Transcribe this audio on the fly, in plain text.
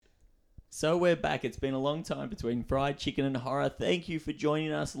So we're back. It's been a long time between fried chicken and horror. Thank you for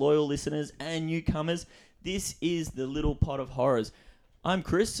joining us, loyal listeners and newcomers. This is the Little Pot of Horrors. I'm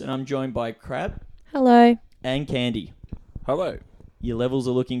Chris, and I'm joined by Crab. Hello. And Candy. Hello. Your levels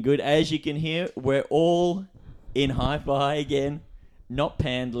are looking good. As you can hear, we're all in hi-fi again. Not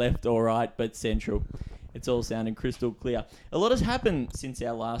panned left or right, but central. It's all sounding crystal clear. A lot has happened since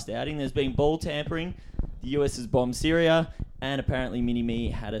our last outing. There's been ball tampering, the US has bombed Syria, and apparently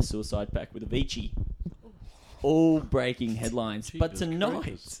Mini-Me had a suicide pact with Avicii. All breaking headlines. But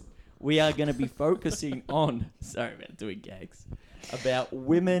tonight, we are going to be focusing on, sorry about doing gags, about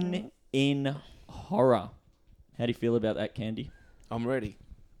women in horror. How do you feel about that, Candy? I'm ready.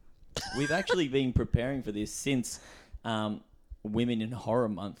 We've actually been preparing for this since Women in Horror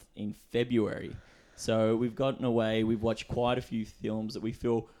Month in February. So we've gotten away. We've watched quite a few films that we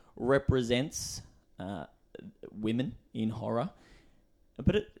feel represents women in horror.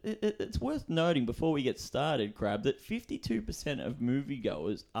 But it's worth noting before we get started, Crab, that 52% of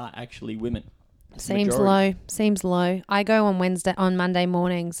moviegoers are actually women. Seems low. I go on Monday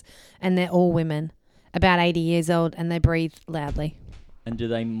mornings, and they're all women, about 80 years old, and they breathe loudly. And do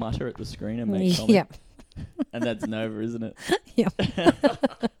they mutter at the screen and make comments? Yeah. And that's Nova, isn't it? Yeah.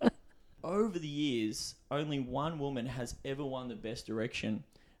 Over the years, only one woman has ever won the Best Direction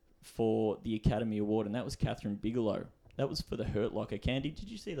for the Academy Award, and that was Catherine Bigelow. That was for The Hurt Locker. Candy, did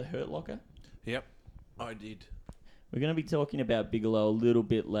you see The Hurt Locker? Yep, I did. We're going to be talking about Bigelow a little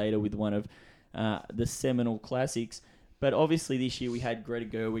bit later with one of the seminal classics. But obviously this year we had Greta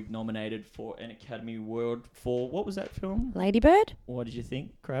Gerwig nominated for an Academy Award for, what was that film? Lady Bird? What did you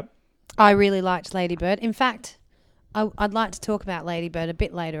think, Crab? I really liked Lady Bird. In fact, I'd like to talk about Lady Bird a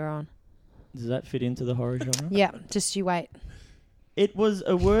bit later on. Does that fit into the horror genre? Yeah, just you wait. It was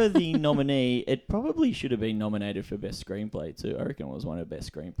a worthy nominee. It probably should have been nominated for Best Screenplay too. I reckon it was one of the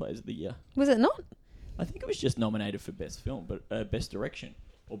best screenplays of the year. Was it not? I think it was just nominated for Best Film, but Best Direction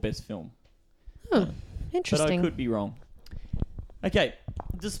or Best Film. Interesting. But I could be wrong. Okay,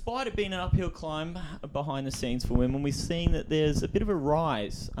 despite it being an uphill climb behind the scenes for women, we've seen that there's a bit of a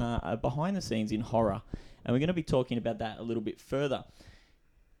rise behind the scenes in horror, and we're going to be talking about that a little bit further.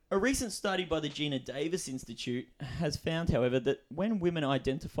 A recent study by the Gina Davis Institute has found, however, that when women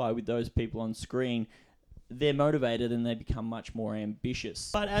identify with those people on screen, they're motivated and they become much more ambitious.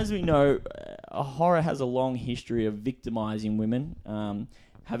 But as we know, horror has a long history of victimizing women,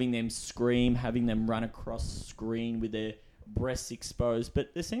 having them scream, having them run across screen with their breasts exposed.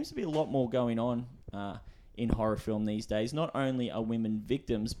 But there seems to be a lot more going on in horror film these days. Not only are women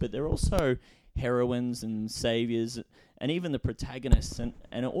victims, but they're also heroines and saviors, and even the protagonists,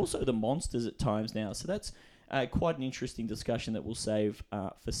 and also the monsters at times now. So that's quite an interesting discussion that we'll save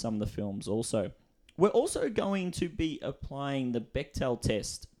for some of the films also. We're also going to be applying the Bechdel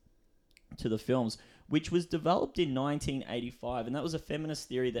test to the films, which was developed in 1985, and that was a feminist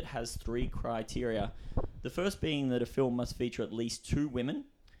theory that has 3 criteria. The first being that a film must feature at least 2 women.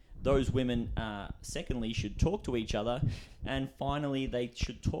 Those women, secondly, should talk to each other. And finally, they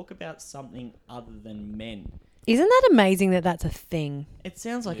should talk about something other than men. Isn't that amazing that that's a thing? It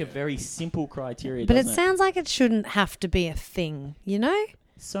sounds like a very simple criteria, But it doesn't sounds like it shouldn't have to be a thing, you know?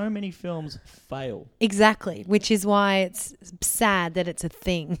 So many films fail. Exactly, which is why it's sad that it's a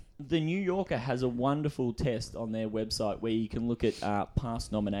thing. The New Yorker has a wonderful test on their website where you can look at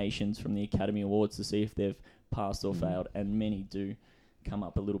past nominations from the Academy Awards to see if they've passed or failed, and many do come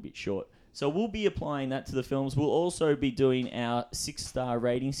up a little bit short. So we'll be applying that to the films. We'll also be doing our 6-star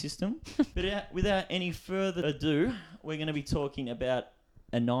rating system. But without any further ado, we're going to be talking about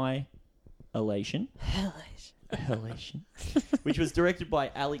Annihilation. Annihilation. Which was directed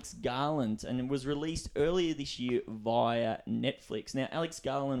by Alex Garland and it was released earlier this year via Netflix. Now, Alex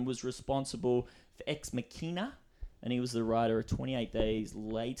Garland was responsible for Ex Machina, and he was the writer of 28 Days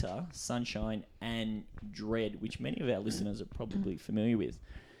Later, Sunshine, and Dread, which many of our listeners are probably familiar with.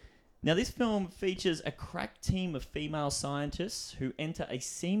 Now, this film features a crack team of female scientists who enter a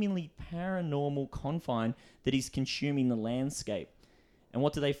seemingly paranormal confine that is consuming the landscape. And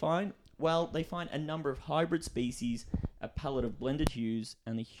what do they find? Well, they find a number of hybrid species, a palette of blended hues,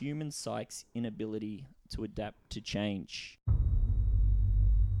 and the human psyche's inability to adapt to change.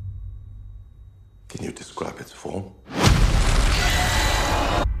 Can you describe its form?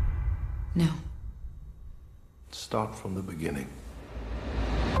 No. Start from the beginning.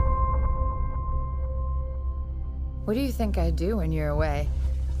 What do you think I do when you're away?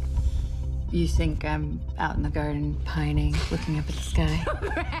 You think I'm out in the garden pining, looking up at the sky?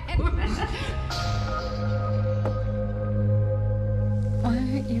 Why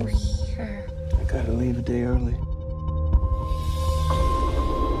aren't you here? I gotta leave a day early.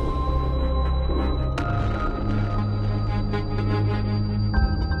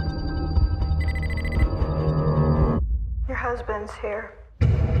 evidence here.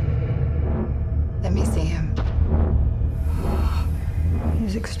 Let me see him.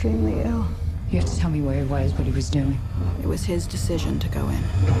 He's extremely ill. You have to tell me where he was, what he was doing. It was his decision to go in.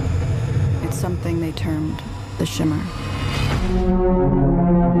 It's something they termed the shimmer.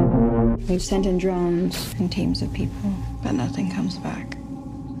 We've sent in drones and teams of people, but nothing comes back.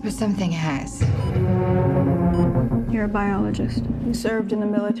 But something has. You're a biologist. You served in the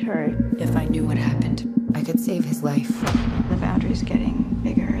military. If I knew what happened, I could save his life. The boundary's getting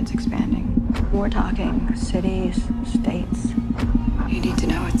bigger, it's expanding. We're talking cities, states. You need to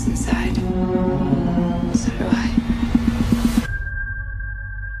know what's inside. So do I.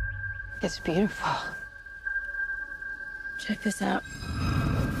 It's beautiful. Check this out.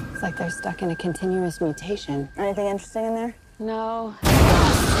 It's like they're stuck in a continuous mutation. Anything interesting in there? No.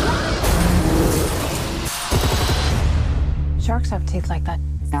 Sharks have teeth like that.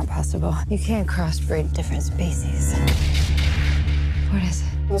 It's not possible. You can't crossbreed different species. What is it?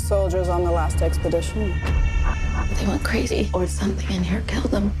 The soldiers on the last expedition. They went crazy, or something in here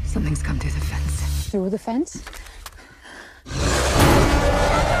killed them. Something's come through the fence. Through the fence?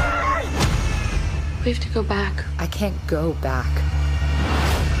 We have to go back. I can't go back.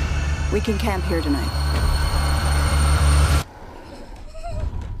 We can camp here tonight.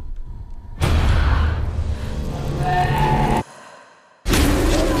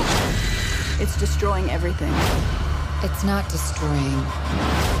 It's destroying everything. It's not destroying.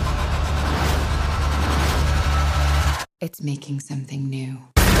 It's making something new.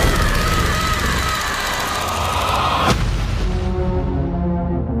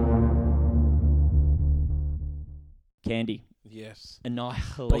 Candy. Yes.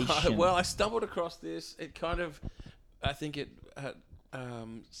 Annihilation. Well, I stumbled across this. It kind of, I think it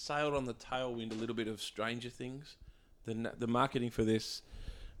sailed on the tailwind a little bit of Stranger Things. The marketing for this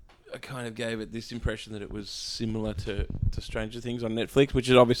kind of gave it this impression that it was similar to Stranger Things on Netflix, which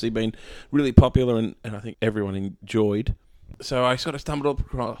has obviously been really popular and I think everyone enjoyed. So I sort of stumbled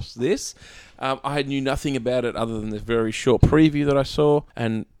across this. I knew nothing about it other than the very short preview that I saw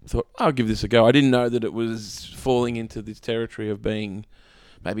and thought, I'll give this a go. I didn't know that it was falling into this territory of being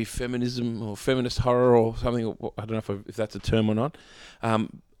maybe feminism or feminist horror or something. I don't know if that's a term or not.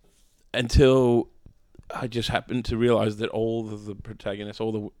 Until I just happened to realise that all of the protagonists,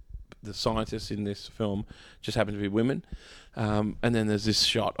 all the scientists in this film just happen to be women. And then there's this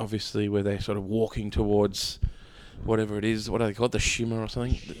shot, obviously, where they're sort of walking towards whatever it is. What do they call it? The shimmer or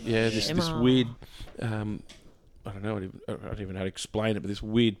something? Yeah, this weird... I don't know. I don't even know how to explain it, but this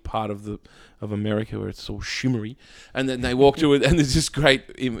weird part of America where it's all shimmery. And then they walk to it, and there's this great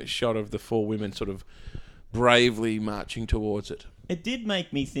image shot of the four women sort of bravely marching towards it. It did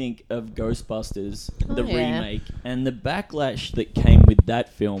make me think of Ghostbusters, the remake, and the backlash that came with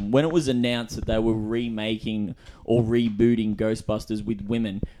that film. When it was announced that they were remaking or rebooting Ghostbusters with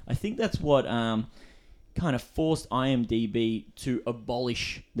women, I think that's what kind of forced IMDb to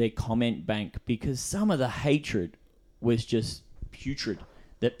abolish their comment bank, because some of the hatred was just putrid,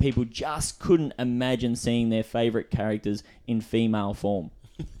 that people just couldn't imagine seeing their favourite characters in female form.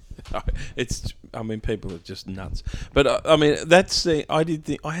 People are just nuts. But I had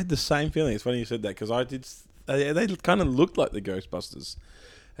the same feeling. It's funny you said that, because they kind of looked like the Ghostbusters,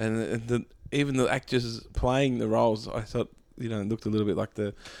 and even the actors playing the roles, I thought, it looked a little bit like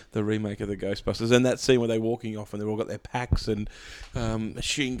the remake of the Ghostbusters. And that scene where they're walking off and they've all got their packs and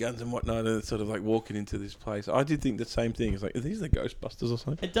machine guns and whatnot, and it's sort of like walking into this place. I did think the same thing. It's like, are these the Ghostbusters or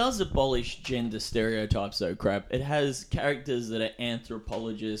something? It does abolish gender stereotypes, though, crap. It has characters that are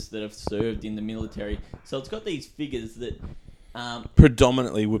anthropologists that have served in the military. So it's got these figures that...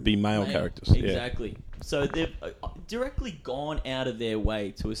 predominantly would be male characters. Exactly. Yeah. So they've directly gone out of their way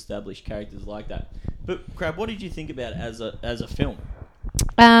to establish characters like that. But Crab, what did you think about it as a film?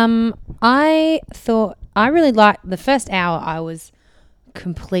 I thought I really liked the first hour. I was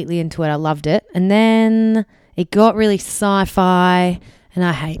completely into it. I loved it, and then it got really sci-fi, and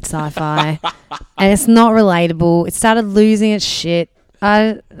I hate sci-fi, and it's not relatable. It started losing its shit.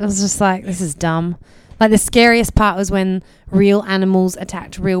 I was just like, this is dumb. Like, the scariest part was when real animals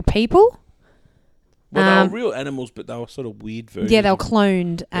attacked real people. Well, they were real animals, but they were sort of weird versions. Yeah, they were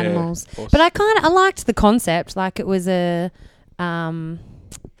cloned animals. Yeah, but I liked the concept. Like, it was a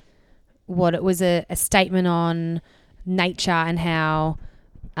statement on nature and how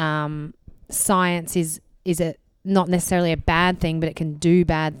science is not necessarily a bad thing, but it can do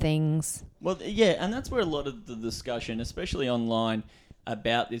bad things. Well, yeah, and that's where a lot of the discussion, especially online,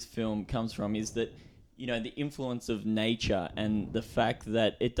 about this film comes from, is that, the influence of nature and the fact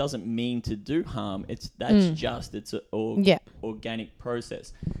that it doesn't mean to do harm. It's an organic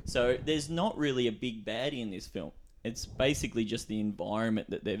process. So there's not really a big baddie in this film. It's basically just the environment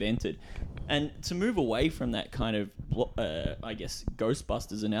that they've entered. And to move away from that kind of, I guess,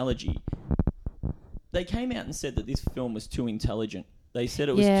 Ghostbusters analogy, they came out and said that this film was too intelligent. They said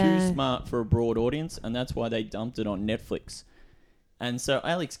it was too smart for a broad audience, and that's why they dumped it on Netflix. And so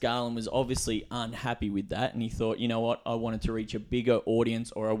Alex Garland was obviously unhappy with that, and he thought, you know what, I wanted to reach a bigger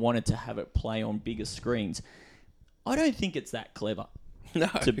audience, or I wanted to have it play on bigger screens. I don't think it's that clever,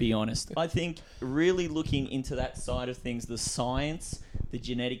 to be honest. I think really looking into that side of things, the science, the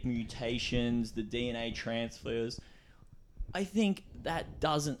genetic mutations, the DNA transfers, I think that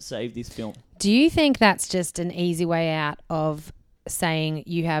doesn't save this film. Do you think that's just an easy way out of saying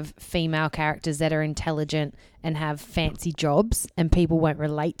you have female characters that are intelligent and have fancy jobs and people won't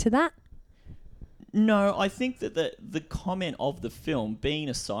relate to that? No, I think that the comment of the film being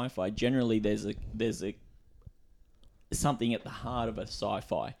a sci-fi, generally there's a something at the heart of a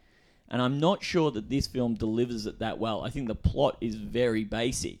sci-fi, and I'm not sure that this film delivers it that well. I think the plot is very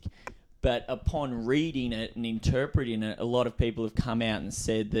basic, but upon reading it and interpreting it, a lot of people have come out and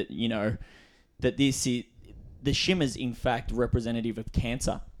said that, you know, that this is the shimmer's in fact representative of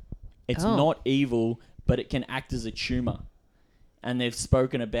cancer. It's not evil, but it can act as a tumor. And they've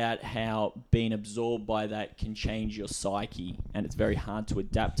spoken about how being absorbed by that can change your psyche, and it's very hard to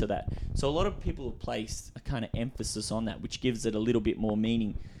adapt to that. So a lot of people have placed a kind of emphasis on that, which gives it a little bit more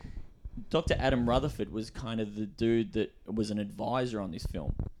meaning. Dr. Adam Rutherford was kind of the dude that was an advisor on this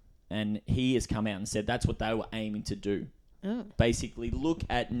film, and he has come out and said that's what they were aiming to do. Basically look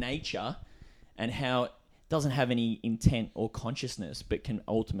at nature and how it doesn't have any intent or consciousness, but can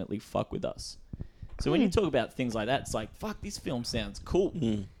ultimately fuck with us. So when you talk about things like that, it's like, fuck, this film sounds cool.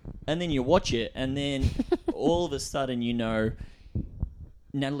 And then you watch it, and then all of a sudden, you know,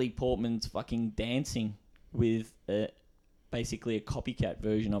 Natalie Portman's fucking dancing with basically a copycat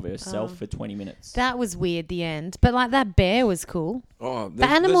version of herself for 20 minutes. That was weird, the end. But, like, that bear was cool. Oh, the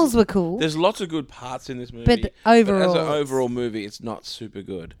animals were cool. There's lots of good parts in this movie. But overall... But as an overall movie, it's not super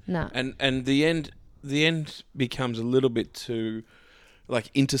good. No. And the end becomes a little bit too... like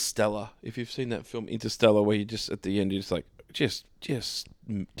Interstellar. If you've seen that film Interstellar, where you just at the end you're just like, just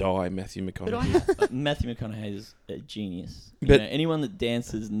die, Matthew McConaughey. But Matthew McConaughey is a genius. But anyone that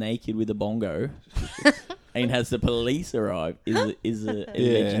dances naked with a bongo and has the police arrive is a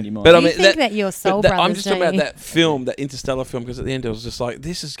legend in mind. But I You mean, think that you're soul brothers, I'm just talking don't about you? that film, that Interstellar film, because at the end I was just like,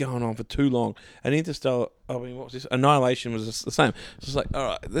 this is going on for too long. And Interstellar, I mean, what was this? Annihilation was just the same. It's just like, all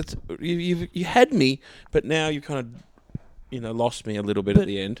right, that's you had me, but now you kind of, you know, lost me a little bit at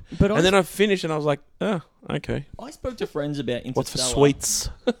the end. And then I finished and I was like, oh, okay. I spoke to friends about Interstellar. What's for sweets?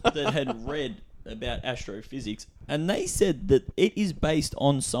 that had read about astrophysics, and they said that it is based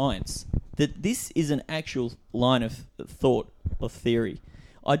on science, that this is an actual line of thought or theory.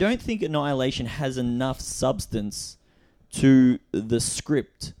 I don't think Annihilation has enough substance to the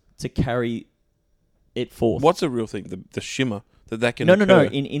script to carry it forth. What's a real thing? The shimmer that can No, occur?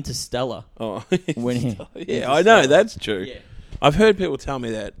 in Interstellar. Oh, Yeah, I know, that's true. Yeah. I've heard people tell me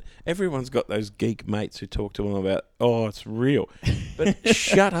that. Everyone's got those geek mates who talk to them about, oh, it's real. But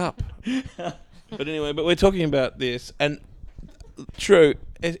shut up. But anyway, we're talking about this. And true,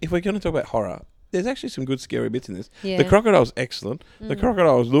 if we're going to talk about horror, there's actually some good scary bits in this. Yeah. The crocodile's excellent. The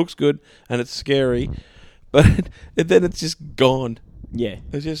crocodile looks good and it's scary. But then it's just gone. Yeah.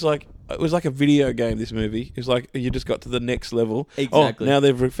 It's just like, it was like a video game, this movie. It's like you just got to the next level. Exactly. Oh, now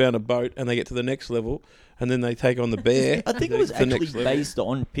they've found a boat and they get to the next level and then they take on the bear. I think it was The actually next level. based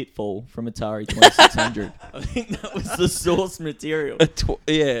on Pitfall from Atari 2600. I think that was the source material.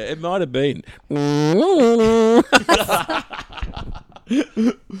 Yeah, it might have been.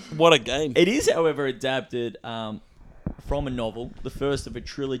 What a game. It is, however, adapted from a novel, the first of a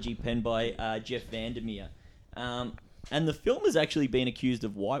trilogy penned by Jeff Vandermeer. And the film has actually been accused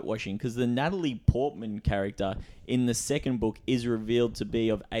of whitewashing because the Natalie Portman character in the second book is revealed to be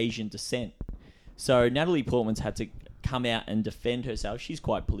of Asian descent. So Natalie Portman's had to come out and defend herself. She's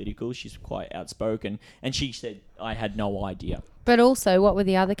quite political. She's quite outspoken. And she said, I had no idea. But also, what were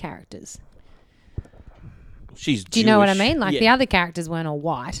the other characters? She's Do you know what I Jewish. mean? Like, the other characters weren't all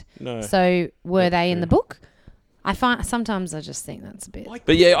white. No. So, were That's they in true. the book? I find sometimes I just think that's a bit...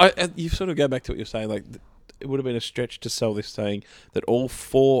 But yeah, you sort of go back to what you're saying. Like, it would have been a stretch to sell this saying that all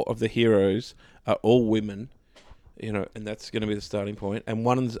four of the heroes are all women, you know, and that's going to be the starting point. And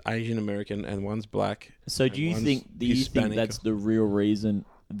one's Asian American and one's black. So do you think Hispanic. that's the real reason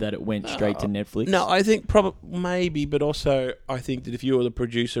that it went straight to Netflix? No, I think maybe, but also I think that if you were the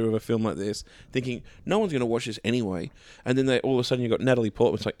producer of a film like this, thinking no one's going to watch this anyway, and then all of a sudden you got Natalie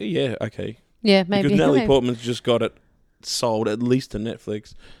Portman, it's like, yeah, okay. Yeah, maybe. Because Natalie Portman's just got it sold at least to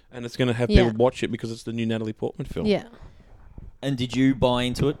Netflix, and it's going to have people watch it because it's the new Natalie Portman film. Yeah. And did you buy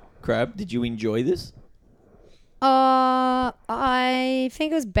into it, Crab? Did you enjoy this? I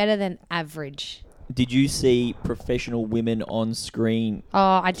think it was better than average. Did you see professional women on screen?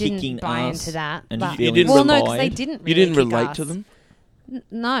 Oh, I kicking didn't buy ass into that. and but- you didn't well, no, rely- because they didn't. Really You didn't kick relate ass. to them?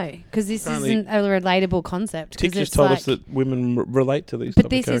 No, because this Apparently- isn't a relatable concept. 'cause Tick just it's told like, us that women relate to these but type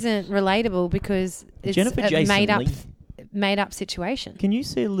this of characters. isn't relatable because it's Jennifer a Jason made up situation. Can you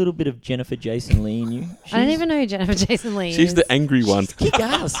see a little bit of Jennifer Jason Leigh in you? I don't even know who Jennifer Jason Leigh is. She's the angry one. Kick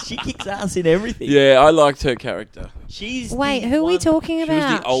ass. She kicks ass in everything. Yeah, I liked her character. She's Wait, the who are we one- talking She was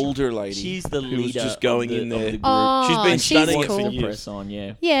about? the older lady. She's the who leader. was just going of the, in there. Of the group. Oh, She's been she's stunning it cool. for The years. press on,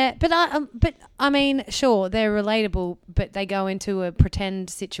 yeah. Yeah, but I mean, sure, they're relatable, but they go into a pretend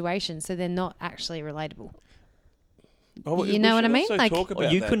situation, so they're not actually relatable. Oh, You we know what I should mean? also Like- talk Or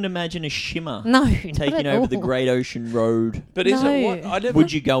about you that. couldn't imagine a shimmer No, taking not at over the all. Great Ocean Road. But is No. it what? I never.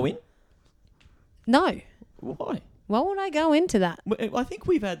 Would you go in? No. Why? Why would I go into that? I think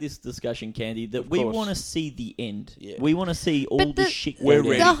we've had this discussion, Candy, that we course. want to see the end. Yeah. We want to see all But the the- shit. go We're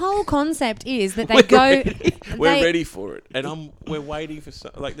down. ready. The whole concept is that they We're go. ready. We're they- ready for it, and we're waiting for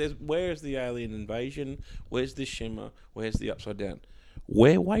where's the alien invasion? Where's the shimmer? Where's the upside down?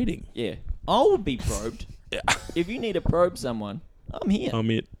 We're waiting. Yeah. I would be probed. Yeah. If you need to probe someone, I'm here. I'm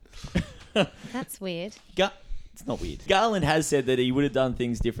it. That's weird. It's not weird. Garland has said that he would have done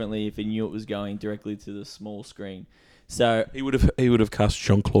things differently if he knew it was going directly to the small screen. So He would have cast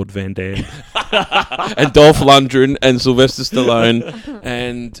Jean-Claude Van Damme and Dolph Lundgren and Sylvester Stallone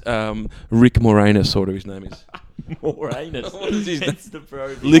and Rick Moranis, sort of his name is. Moranis. What is his name? That's the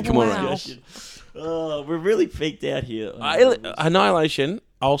probe. Lick Wow. Moranis. Oh, we're really freaked out here. Annihilation.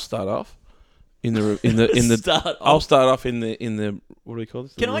 I'll start off in the Start I'll off. start off in the what do we call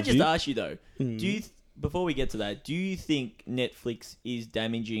this? The Can I just review? ask you though? Do you before we get to that, do you think Netflix is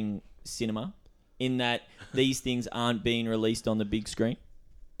damaging cinema in that these things aren't being released on the big screen?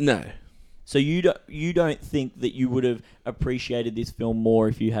 No. So you don't think that you would have appreciated this film more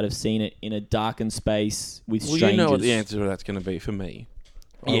if you had have seen it in a darkened space with Well, strangers? you know what the answer to that's going to be for me.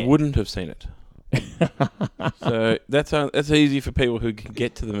 Yeah. I wouldn't have seen it. So that's easy for people who can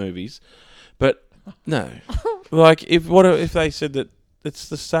get to the movies, but no. Like if they said that it's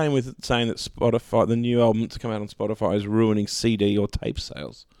the same with saying that Spotify, the new album to come out on Spotify, is ruining CD or tape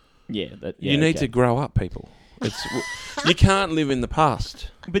sales. Yeah, You need to grow up, people. You can't live in the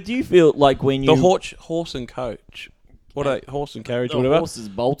past. But do you feel like when you The horse and coach, horse and carriage, the whatever, horse is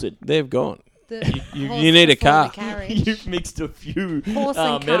bolted? they've gone. The You horse need a before the car. carriage. You've mixed a few Horse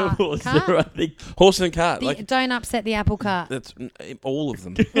and cart. metaphors Cart. there, I think. Horse and cart, Don't upset the apple cart. that's all of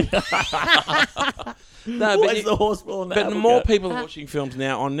them. No, but Where's the horse falling But apple more cart? people are watching films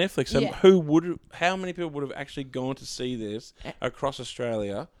now on Netflix. So Yeah. how many people would have actually gone to see this across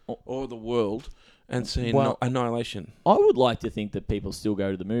Australia or the world and seen Well- Annihilation? I would like to think that people still go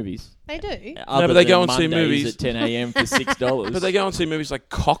to the movies. They do. Other but they than go and see Mondays movies. at 10 a.m. for $6. But they go and see movies like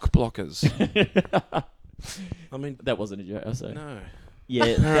Cock Blockers. I mean, That wasn't a joke. I say. no. Yeah,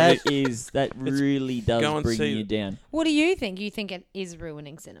 that really Go does and bring see you it. down. What do you think? You think it is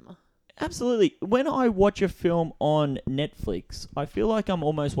ruining cinema? Absolutely. When I watch a film on Netflix, I feel like I'm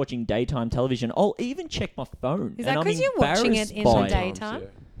almost watching daytime television. I'll even check my phone. Is and that I'm 'cause you're watching it embarrassed in by the daytime?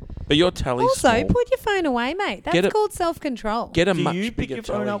 But your tally's Also, small. put your phone away, mate. Get That's a- called self-control. Get a Do much you pick bigger your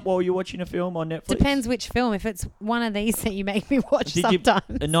phone tally. up while you're watching a film on Netflix? Depends which film. If it's one of these that you make me watch Did sometimes.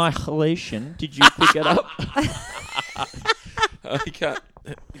 you Annihilation? Did you pick it up? I can't.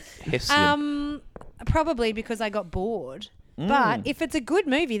 Hessian. Probably because I got bored. But if it's a good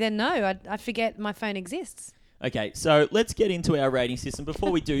movie, then no, I forget my phone exists. Okay, so let's get into our rating system. Before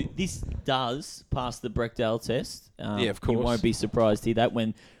we do, this does pass the Bechdel test. Yeah, of You course. won't be surprised to hear that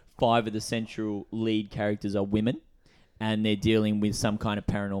when 5 of the central lead characters are women and they're dealing with some kind of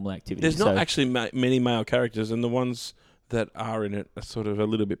paranormal activity. There's So- not actually many male characters, and the ones that are in it are sort of a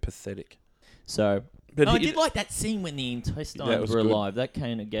little bit pathetic. So, But I he- did like that scene when the intestines That was were good. alive. That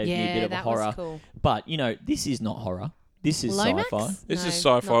kind of gave me a Yeah, bit of a that horror. was cool. But, this is not horror. This is Lomax? sci-fi. This No, is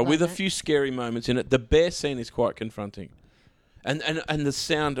sci-fi not with a Lomax. few scary moments in it. The bear scene is quite confronting. And the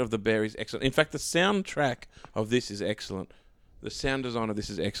sound of the bear is excellent. In fact, the soundtrack of this is excellent. The sound design of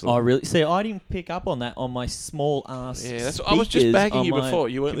this is excellent. Oh, really? See, I didn't pick up on that on my small ass. Yeah, I was just speakers bagging on you my before.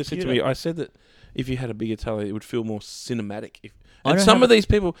 You weren't listening to me. computer. I said that if you had a bigger tele, it would feel more cinematic. I And don't some have of these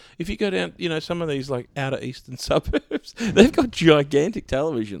people, if you go down, some of these like outer eastern suburbs, they've got gigantic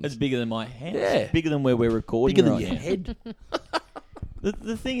televisions. It's bigger than my house. Yeah. Bigger than where we're recording bigger than right your now. head.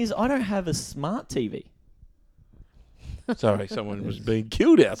 The thing is, I don't have a smart TV. Sorry, someone was being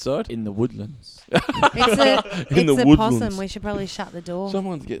killed outside. In the woodlands. In the It's a woodlands. possum. We should probably shut the door.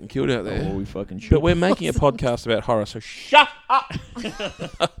 Someone's getting killed out there. Oh, we fucking should. But we're making a podcast about horror, so shut up.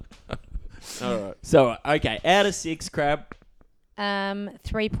 All right. So, okay, out of 6, Crab.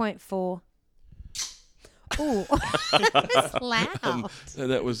 3.4. Ooh, that's loud. So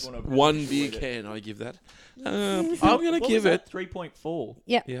that was one beer can. I give that. I'm going to What give was it. that? 3.4.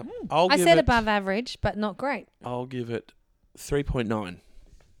 Yep. Yeah, I said above average, but not great. I'll give it 3.9.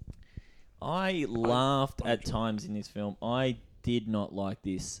 I laughed at times in this film. I did not like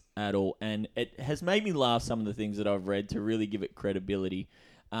this at all, and it has made me laugh some of the things that I've read to really give it credibility.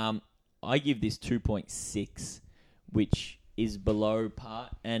 I give this 2.6, which is below par,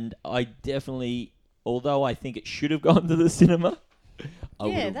 and I definitely, although I think it should have gone to the cinema, I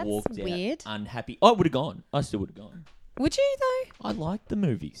would have that's walked weird. out unhappy. I would have gone. I still would have gone. Would you though? I like the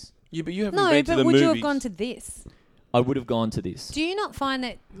movies. Yeah, but you haven't No, been to but the would movies. you have gone to this? I would have gone to this. Do you not find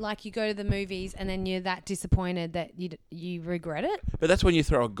that like you go to the movies and then you're that disappointed that you regret it? But that's when you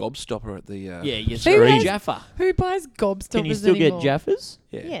throw a gobstopper at the Yeah, you Who throw a has- Jaffa. Who buys gobstoppers Can you still anymore? get Jaffas?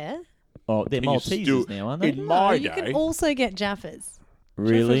 Yeah. Oh, they're Can you Maltesers still- now, aren't they? in No, my you day, can also get Jaffas.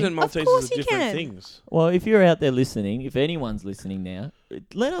 Really? Jaffas and Maltesers course are you different can. things. Well, if you're out there listening, if anyone's listening now,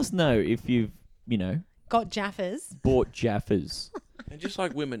 let us know if you've, Got Jaffas. bought Jaffas. And just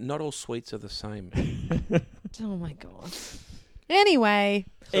like women, not all sweets are the same. Oh my god. Anyway,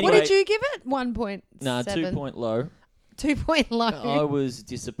 what Anyway. did you give it? 1.7. No, 2 point low. 2 point low. I was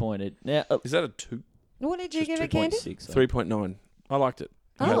disappointed. Now, Is that a 2? What did you just give it, Candy? 2.6. 3.9. I liked it.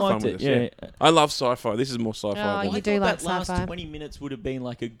 I I had fun liked with it, this, yeah. I love sci-fi. This is more sci-fi Oh, than you I do thought like that last sci-fi. 20 minutes would have been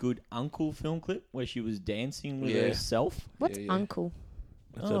like a good Uncle film clip where she was dancing with Yeah. herself. What's Yeah, yeah. Uncle?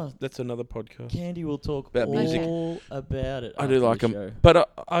 That's another podcast. Candy will talk About all music. about it. I do after like the them, show. but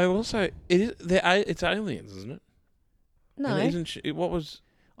I also it's aliens, isn't it? No. And isn't she, what was?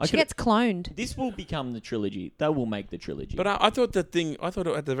 I She could- gets cloned. This will become the trilogy. They will make the trilogy. But I thought at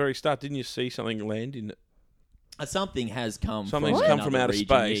the very start, didn't you see something land in it? Something has come. Something's from come from another outer region.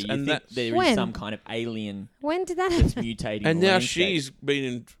 space, Yeah, you and think that's- there is When? some kind of alien When did that that's happen? mutating. And the now landscape. she's been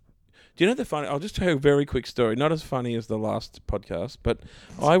in. Do you know the funny? I'll just tell you a very quick story. Not as funny as the last podcast, but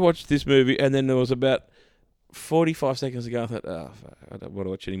I watched this movie, and then there was about 45 seconds ago. I thought, fuck, I don't want to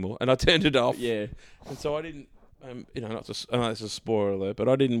watch anymore, and I turned it off. Yeah. And so I didn't. Not to, I know this is a spoiler alert, but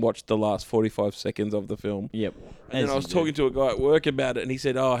I didn't watch the last 45 seconds of the film. Yep. And then I was talking to a guy at work about it, and he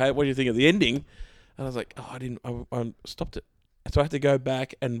said, "Oh, hey, what do you think of the ending?" And I was like, "Oh, I didn't. I stopped it." So I had to go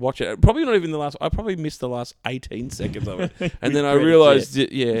back and watch it. Probably not even the last. I probably missed the last 18 seconds of it, and then I Credits,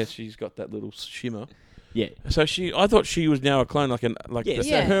 realised, she's got that little shimmer. Yeah. So I thought she was now a clone, Yeah, the-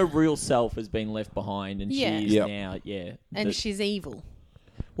 so her real self has been left behind, and Yeah. she is Yep. now, And she's evil.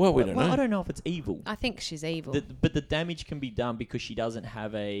 Well, we don't I know. don't know if it's evil. I think she's evil. But the damage can be done because she doesn't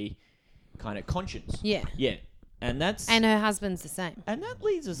have a kind of conscience. Yeah. Yeah. And that's... And her husband's the same. And that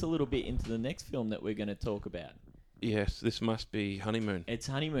leads us a little bit into the next film that we're going to talk about. Yes, this must be Honeymoon. It's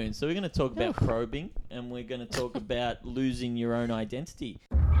Honeymoon. So we're going to talk about probing, and we're going to talk about losing your own identity.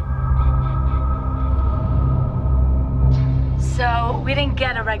 So we didn't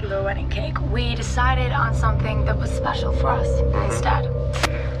get a regular wedding cake. We decided on something that was special for us instead.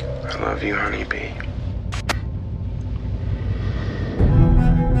 I love you, honeybee.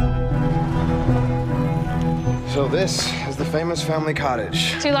 So this is the famous family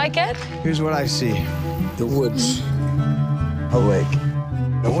cottage. Do you like it? Here's what I see. The woods. A lake.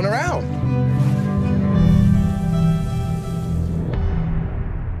 No one around.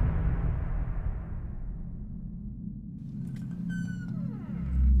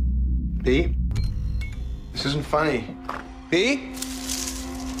 B? This isn't funny. B?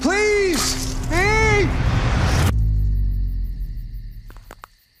 Please! B!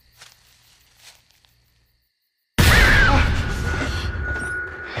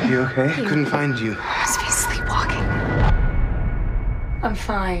 You okay? Couldn't find you. Must be sleepwalking. I'm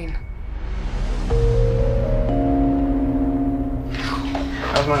fine.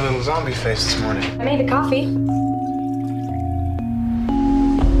 How's my little zombie face this morning? I made a coffee.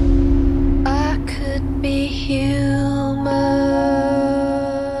 I could be human.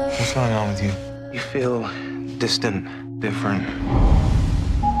 What's going on with you? You feel distant, different.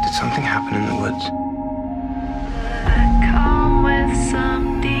 Did something happen in the woods? Come with some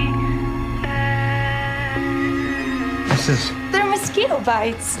What's this? They're mosquito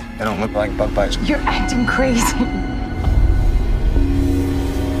bites. They don't look like bug bites. You're acting crazy.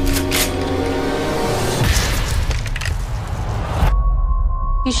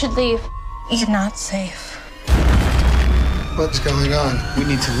 You should leave. You're not safe. What's going on? We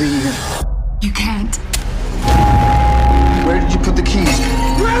need to leave. You can't. Where'd you put the keys?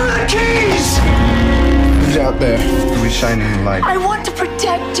 Where are the keys? Who's out there? Who is shining the light? I want to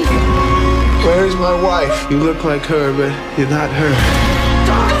protect you. Where is my wife? You look like her, but you're not her.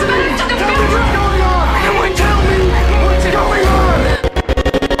 Talk to me! Tell me what's going on! Anyone tell me what's going on!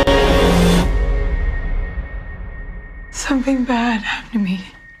 Something bad happened to me.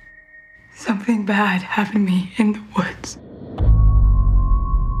 Something bad happened to me in the woods.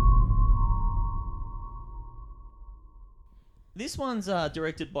 This one's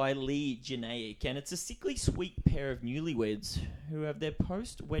directed by Lee Janaic, and it's a sickly sweet pair of newlyweds who have their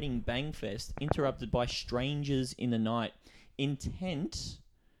post-wedding bangfest interrupted by strangers in the night, intent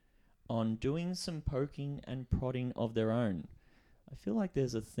on doing some poking and prodding of their own. I feel like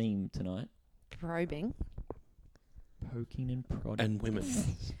there's a theme tonight. Probing. Poking and prodding. And women.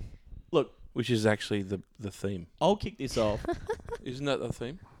 Look, which is actually the theme. I'll kick this off. Isn't that the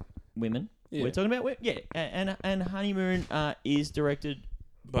theme? Women. Yeah. We're talking about and Honeymoon is directed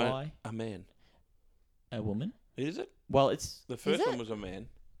by a man. A woman. Is it? Well, it's the first one was a man.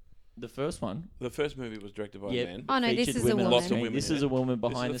 The first one. The first movie was directed by a man. Oh no, this is a woman. Lots of women. This is a woman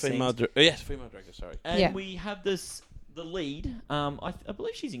behind the female scenes. Yes, female director. Sorry. And we have the lead. I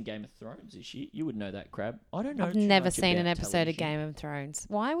believe she's in Game of Thrones. Is she? You would know that, Crab. I don't know. I've never much seen an about episode of television. Game of Thrones.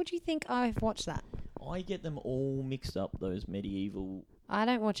 Why would you think I've watched that? I get them all mixed up. Those medieval. I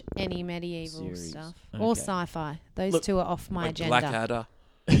don't watch any medieval series. stuff Okay. or sci-fi. Those two are off my like agenda.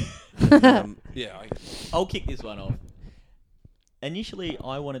 Blackadder. Yeah. I'll kick this one off. Initially,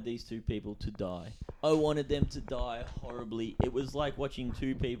 I wanted these two people to die. I wanted them to die horribly. It was like watching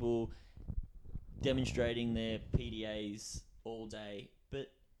two people demonstrating their PDAs all day. But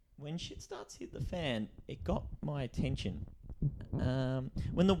when shit starts to hit the fan, it got my attention.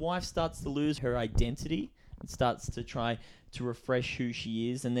 When the wife starts to lose her identity and starts to try to refresh who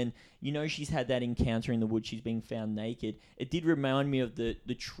she is, and then she's had that encounter in the woods, she's being found naked. It did remind me of the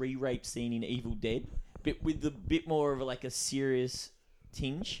tree rape scene in Evil Dead, but with a bit more of a serious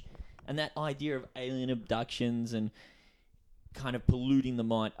tinge, and that idea of alien abductions and kind of polluting the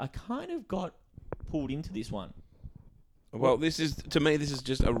mind. I kind of got pulled into this one. Well, this is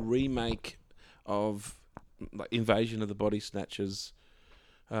just a remake of Invasion of the Body Snatchers,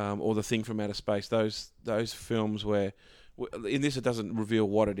 or The Thing from Outer Space. Those films where, in this, it doesn't reveal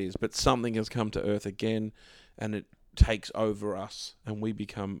what it is, but something has come to Earth again, and it takes over us, and we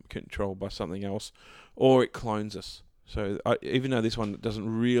become controlled by something else, or it clones us. So even though this one doesn't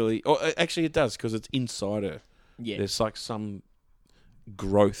really, or actually it does, because it's inside her. Yeah, there's some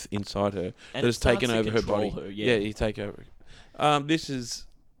growth inside her that has taken over her body. Yeah, you take over. This is.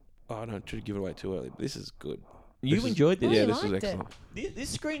 I don't try to give it away too early, but this is good. You enjoyed this? Yeah, this is excellent. This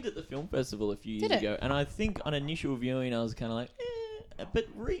screened at the film festival a few years ago, and I think on initial viewing I was kind of like, but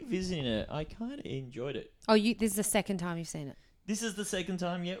revisiting it, I kind of enjoyed it. Oh, this is the second time you've seen it? This is the second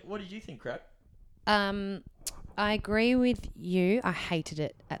time, yeah. What did you think, Crap? I agree with you. I hated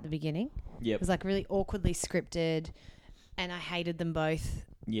it at the beginning. Yep. It was really awkwardly scripted, and I hated them both.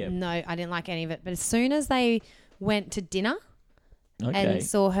 Yeah. No, I didn't like any of it. But as soon as they went to dinner and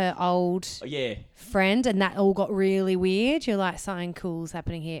saw her old friend, and that all got really weird, you're like, something cool's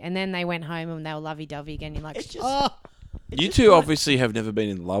happening here. And then they went home and they were lovey-dovey again. You're like, You two obviously have never been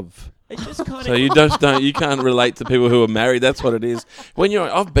in love. It's just kind of so you you can't relate to people who are married. That's what it is.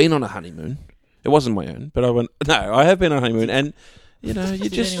 I've been on a honeymoon. It wasn't my own, but I have been on a honeymoon, and you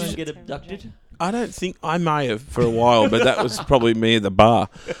Did anyone get abducted? I don't think I may have for a while, but that was probably me at the bar.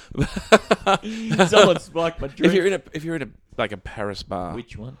 Someone spiked my drink. If you're in a Paris bar,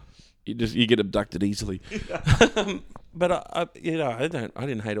 which one? You get abducted easily. But I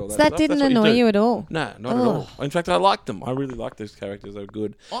didn't hate all that. So that didn't annoy you at all? No, not at all. In fact, I liked them. I really liked those characters. They were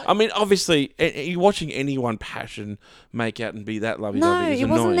good. I mean, obviously, you're watching anyone passion make out and be that lovey-dovey. No, it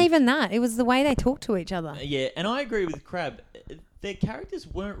wasn't even that. It was the way they talked to each other. Yeah, and I agree with Crab. Their characters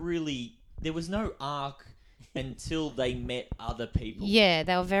weren't really. There was no arc until they met other people. Yeah,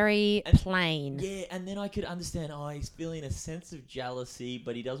 they were very plain. Yeah, and then I could understand, he's feeling a sense of jealousy,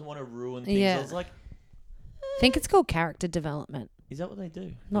 but he doesn't want to ruin things. Yeah. I was like... I think it's called character development. Is that what they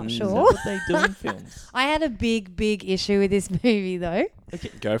do? Not sure. Is that what they do in films? I had a big issue with this movie, though. Okay.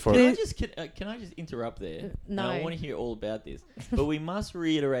 Go for it. Can I just interrupt there? No. And I want to hear all about this. But we must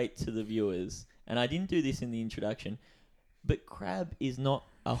reiterate to the viewers, and I didn't do this in the introduction, but Crab is not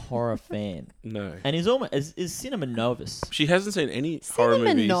a horror fan. No. And is cinema novice. She hasn't seen any horror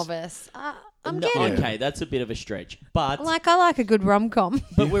movies. Cinema novice. I'm getting... Okay, that's a bit of a stretch. But I like a good rom-com.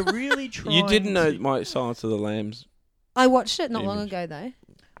 But we're really trying... You didn't know my Silence of the Lambs. I watched it not long ago, though.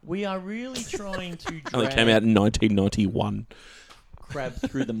 We are really trying to drag... Only came out in 1991. Crab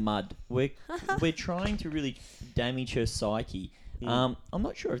through the mud. We're trying to really damage her psyche. I'm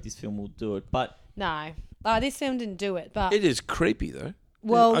not sure if this film will do it, but No. This film didn't do it, but It is creepy, though.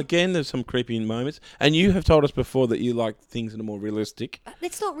 Well- again, there's some creepy moments. And you have told us before that you like things that are more realistic.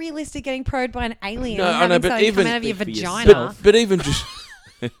 it's not realistic getting probed by an alien No, and I having know, but something even- come out of your Speak for vagina. yourself. But even just...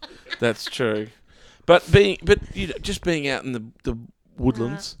 That's true. But just being out in the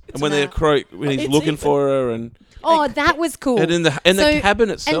woodlands, and when when he's It's looking even- for her, and That was cool. in the So, cabin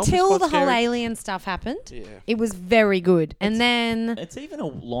itself, is until quite the whole scary. alien stuff happened, Yeah. it was very good. And then it's even a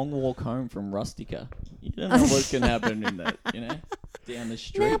long walk home from Rustica. You don't know what can happen in that, down the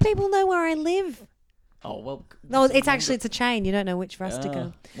street. now people know where I live. Oh, well. No, it's a chain. You don't know which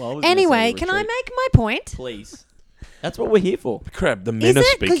Rustica. Well, I was gonna Anyway, say the can I retreat. make my point? Please. That's what we're here for. Crab, the Is men are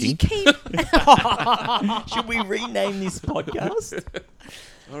it? Because speaking. you keep... Should we rename this podcast?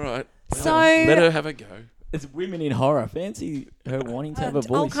 All right. So- let her have a go. It's Women in Horror. Fancy her wanting to have a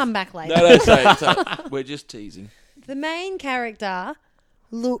voice. I'll come back later. No, say. We're just teasing. The main character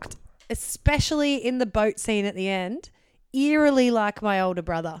looked, especially in the boat scene at the end, eerily like my older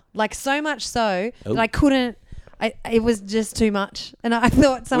brother. Like so much so that I couldn't. It was just too much, and I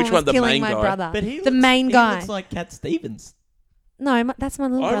thought someone Which was one, the killing main my guy? brother. But The main he guy. looks like Cat Stevens. No, that's my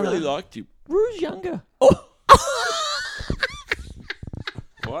little I brother. really liked you. Rue's younger. Oh.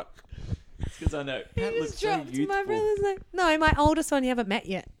 What? Because I know Cat He looks just so dropped youthful. my brother's name. No, my oldest one you haven't met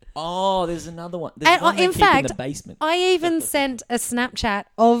yet. Oh, there's another one. There's And one they in keep fact, in the basement. I even sent a Snapchat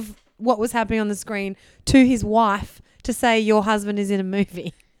of what was happening on the screen to his wife to say your husband is in a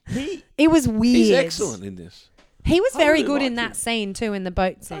movie. It was weird. He's excellent in this. He was I very really good in liked that him. scene too, in the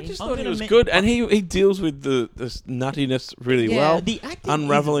boat scene. I just I'm thought he gonna was ma- good, and he deals with this nuttiness really Yeah. well. The acting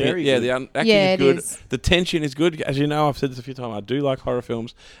Unraveling is it, very yeah. good. The acting Yeah, is it good. is. The tension is good. As you know, I've said this a few times. I do like horror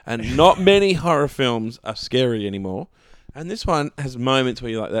films, and not many horror films are scary anymore. And this one has moments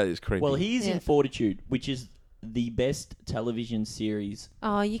where you're like, "That is creepy." Well, he's Yeah. in Fortitude, which is the best television series.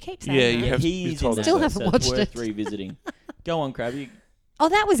 Oh, you keep saying Yeah, that. you have- He's told in us that, Still that. haven't so watched it's worth it. revisiting. Go on, Crab. Oh,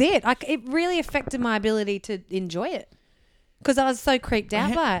 that was it. It really affected my ability to enjoy it because I was so creeped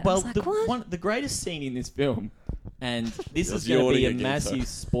out by it. I Well, was like, what? the greatest scene in this film, and this That's is going to yawning be a again, massive sorry.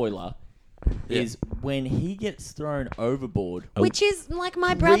 spoiler, is when he gets thrown overboard. Which is like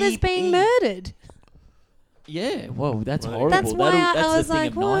my brother's being murdered. Yeah, whoa, that's Right. horrible. That's why That's I the was thing like,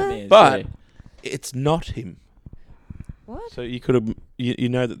 of what? nightmares. But yeah. it's not him. What? So you could have, you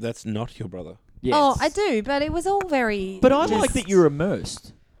know that's not your brother. Yes. Oh, I do, but it was all very. But I just- like that you're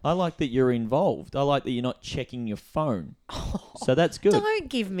immersed. I like that you're involved. I like that you're not checking your phone. So that's good. Don't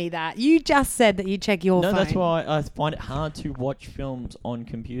give me that. You just said that you check your No, phone. that's why I find it hard to watch films on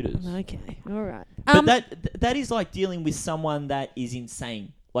computers. Okay, all right. But that is like dealing with someone that is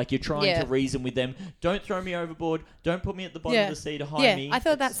insane. Like you're trying Yeah. to reason with them. Don't throw me overboard. Don't put me at the bottom of the sea to hide yeah, me. I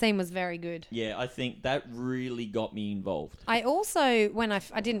thought that It's- scene was very good. Yeah, I think that really got me involved. I also, when I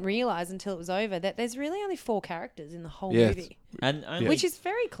didn't realise until it was over, that there's really only 4 characters in the whole Yes. movie, And only, which is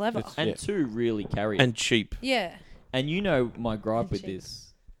very clever. It's- and yeah. 2 really carry it. And cheap. Yeah. And you know my gripe And with cheap.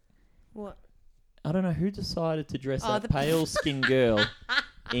 this. What? I don't know who decided to dress Oh, that the- pale skinned girl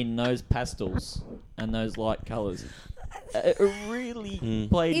in those pastels and those light colours. It really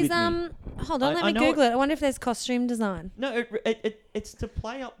played Is with me. hold on, let I me know Google it. I wonder if there's costume design. No, it's to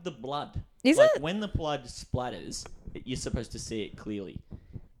play up the blood. Is like, it? When the blood splatters, you're supposed to see it clearly.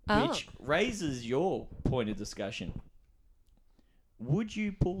 Oh. Which raises your point of discussion. Would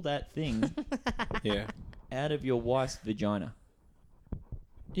you pull that thing Yeah. out of your wife's vagina?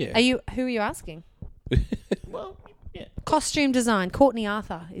 Yeah. Who are you asking? Well, yeah. Costume design. Courtney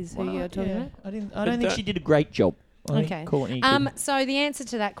Arthur is who you're talking about. I don't think she did a great job. I think Okay. Courtney did. So the answer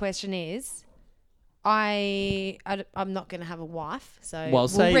to that question is, I'm not going to have a wife, so Well, we'll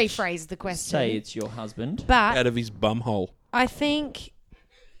say rephrase the question. Say it's your husband. But Out of his bum hole. I think,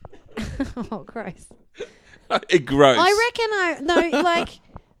 oh, gross. Gross. I reckon like,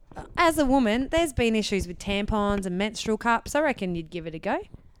 as a woman, there's been issues with tampons and menstrual cups. I reckon you'd give it a go.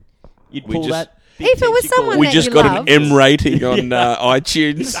 You'd We pull just- that. If it was someone We that just you got loved. an M rating on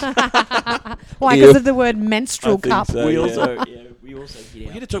iTunes. Why? Ew. Because of the word menstrual I think cup. so. We yeah. also hit We're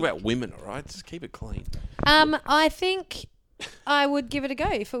out. here to talk about women, all right? Just keep it clean. I think I would give it a go.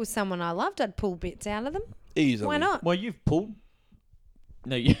 If it was someone I loved, I'd pull bits out of them. Easily. Why not? Well, you've pulled.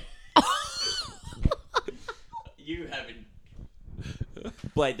 No, you. You haven't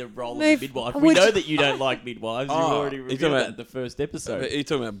played the role of a Move- midwife. would We know you- that you don't like midwives. You've Oh, already you're revealed talking that about- in the first episode. Are you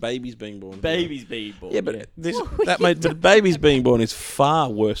talking about babies being born? Babies being born. Yeah, but but babies being born is far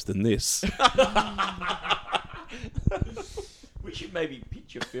worse than this. we should maybe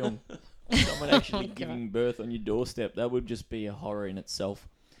pitch a film Someone actually giving birth on your doorstep. That would just be a horror in itself.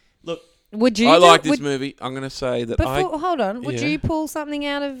 Look, Would you? I like this movie. I'm going to say that Hold on. Would Yeah. you pull something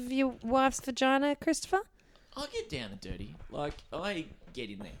out of your wife's vagina, Christopher? I'll get down and dirty. Like, I get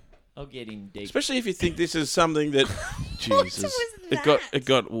in there. I'll get in deep. Especially if you think this is something that, Jesus, was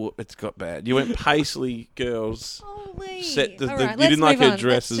it's got bad. You went Paisley girls. Holy. Set the- All the- right, you let's didn't like move her on.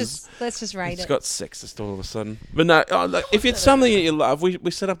 dresses. Let's just rate It's it. got sexist all of a sudden. But no, if it's something that you love,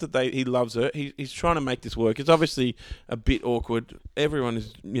 we set up that he loves her. He's trying to make this work. It's obviously a bit awkward. Everyone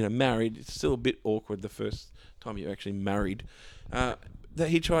is married. It's still a bit awkward the first time you're actually married. That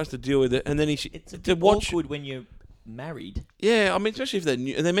he tries to deal with it, and then It's a bit awkward when you're married. Yeah, I mean, especially if they're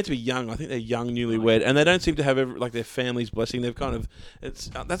new, and they're meant to be young. I think they're young, newlywed, and they don't seem to have their family's blessing. They've kind of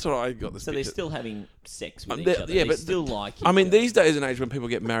that's what I got. So they're still having sex with each They're- other. yeah, They but still like. I mean, each other. these days and age when people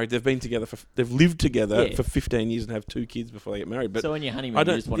get married, they've been together they've lived together Yeah. for 15 years and have 2 kids before they get married. But So on your honeymoon, I you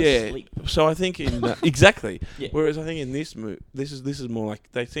don't. just want to sleep. So I think in exactly. Yeah. Whereas I think in this this is more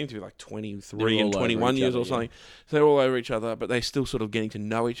like they seem to be like 23 They're and all over 21 each years other, or yeah. something. So they're all over each other, but they're still sort of getting to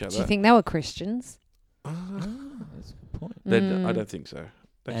know each other. Do you think they were Christians? That's a good point. I don't think so.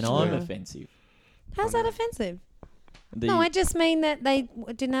 And I'm offensive. How's that offensive? The- No, I just mean that they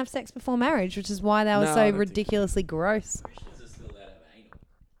didn't have sex before marriage, which is why they were No, I so don't think ridiculously gross.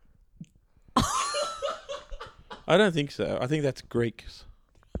 I don't think so. I think that's Greeks.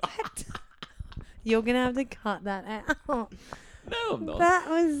 You're gonna have to cut that out. No, I'm not. That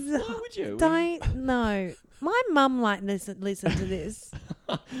was. Why would you? Don't no. My mum listen to this.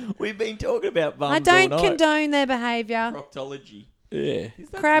 We've been talking about bums I don't all night. condone their behaviour. Proctology. Yeah.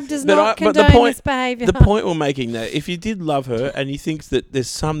 Crab does But not but the condone point, this behaviour. the point we're making there, if you did love her and you think that there's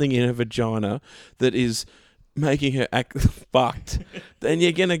something in her vagina that is making her act fucked, then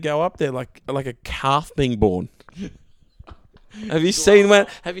you're gonna go up there like a calf being born. Have you seen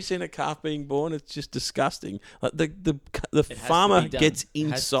a calf being born? It's just disgusting. Like the It has to farmer be done. gets Has to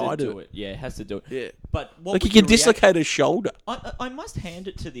inside do it. Yeah, it has to do it. Yeah. But what Like was he can your reaction? dislocate his shoulder. I must hand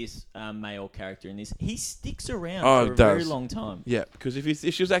it to this male character in this. He sticks around Oh, for a it very does. long time. Yeah, because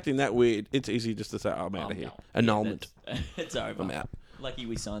if she was acting that weird, it's easy just to say, "I'm out of here." Annulment. Yeah, it's over. I'm out. Lucky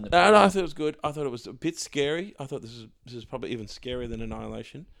we signed the. No, I thought it was good. I thought it was a bit scary. I thought this is probably even scarier than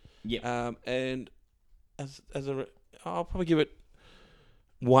Annihilation. Yeah. And I'll probably give it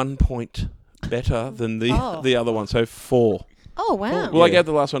 1 point better than the other one. So 4. Oh wow! Well, I gave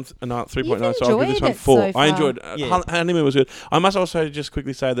the last one 3.9, so I'll give this one enjoyed it 4. so I far. enjoyed. Yeah. Honeymoon was good. I must also just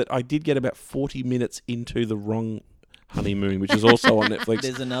quickly say that I did get about 40 minutes into the wrong Honeymoon, which is also on Netflix.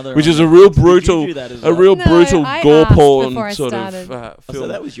 There's another. Which on is a Netflix. real Did you brutal, do that as a well? real No, brutal I gore asked porn before I sort started. of Oh, film. so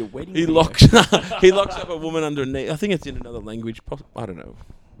that was your wedding. He video. locks up a woman underneath. I think it's in another language. I don't know.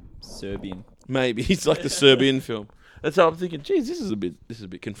 Serbian. Maybe it's like the Serbian film. And so I'm thinking, geez, this is a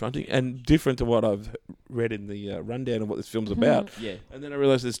bit confronting and different to what I've read in the rundown of what this film's about. Yeah. And then I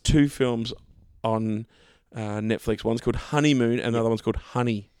realised there's 2 films on Netflix. One's called Honeymoon, and the other one's called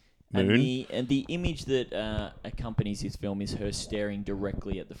Honeymoon. And the image that accompanies his film is her staring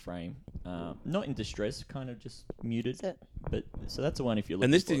directly at the frame, not in distress, kind of just muted. But so that's the one if you're looking.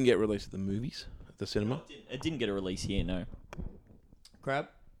 And this for didn't it. get released at the movies, at the cinema. It didn't get a release here, no. Crab.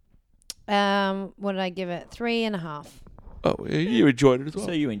 What did I give it? 3.5. Oh, you enjoyed it as well.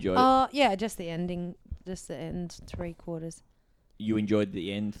 So you enjoyed it. Oh yeah, just the ending, just the end 3/4. You enjoyed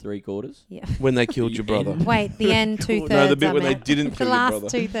the end 3/4. Yeah. When they killed your brother. Wait, the end 2/3. No, the bit when they I meant. didn't kill the your last brother.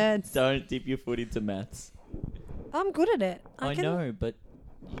 2/3. Don't dip your foot into maths. I'm good at it. I can- know, but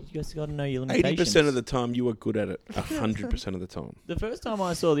you just got to know your limitations. 80% of the time, you were good at it. 100% of the time. The first time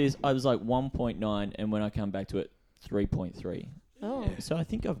I saw this, I was like 1.9, and when I come back to it, 3.3. Oh. So I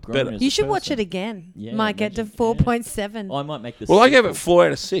think I've grown. Better. As a You should watch person. it again. Yeah, Might get to imagine, 4.7. I might make this. Well, I gave it 4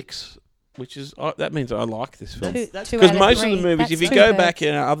 out of 6, which is that means I like this film. That's Two Because out of most of 3. the movies, That's if you 2/3. go back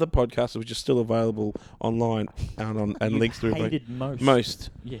in our other podcasts, which are still available online and links through hated most. most,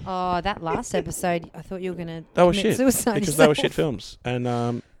 Yeah. Oh, that last episode, I thought you were going to they were commit shit suicide because they were shit yourself. films,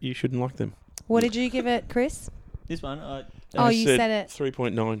 and you shouldn't like them. What did you give it, Chris? This one. Oh, I you said it.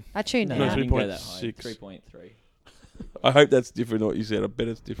 3.9. I tuned No, it I out. didn't go that high. 3.6. 3.3. I hope that's different than what you said. I bet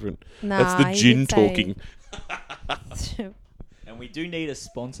it's different. Nah, That's the he gin did say- talking. And we do need a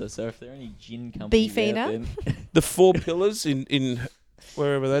sponsor, so if there are any gin companies Beefeater? out there, The 4 Pillars in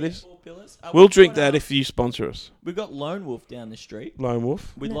wherever that is. 4 pillars. We'll we've drink got, that if you sponsor us. We've got Lone Wolf down the street Lone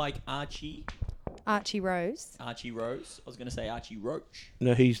Wolf. with like Archie Archie Rose. Rose. I was going to say Archie Roach.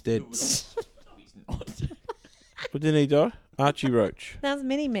 No, he's dead. No, he's not. But didn't he die? Archie Roach. That was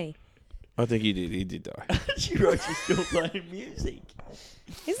Mini-Me. I think he did. He did die. Archie Roach is still playing music.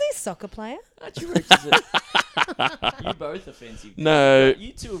 Is he a soccer player? Archie Roach is You're both offensive. No.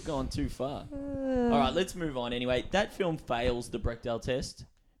 You two have gone too far. All right, let's move on anyway. That film fails the Bechdel test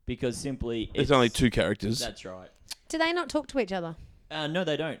because simply... There's only two characters. That's right. Do they not talk to each other? No,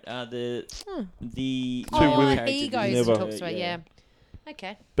 they don't. The Two women. characters He goes never- and talks to her, yeah.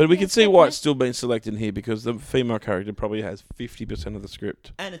 Okay. But we Yeah, can see fair why point. it's still been selected here because the female character probably has 50% of the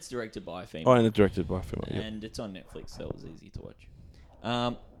script. And it's directed by a female. Oh, and it's directed by a female. Yeah. And it's on Netflix, so it was easy to watch.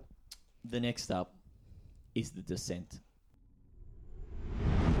 The next up is The Descent.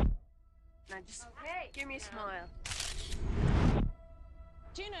 Now just give me a smile.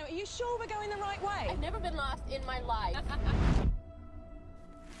 Juno, are you sure we're going the right way? I've never been lost in my life.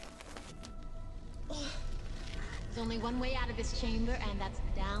 There's only one way out of this chamber, and that's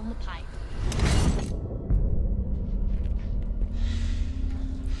down the pipe.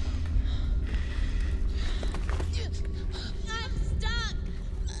 I'm stuck.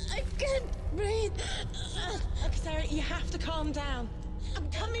 I can't breathe. Okay, Sarah, you have to calm down. I'm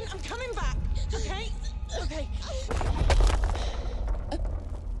coming back. Okay? Okay.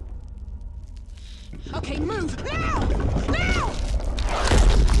 Okay, move! Now! Now!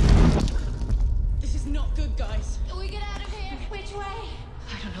 This is not good, guys. Can we get out of here? Which way?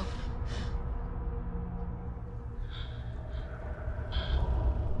 I don't know.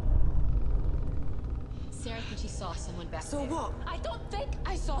 Sarah thinks she saw someone back So there. what? I don't think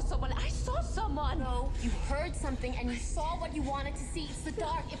I saw someone. I saw someone. No, you heard something and you saw what you wanted to see. It's the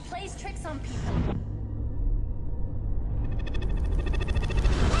dark. It plays tricks on people.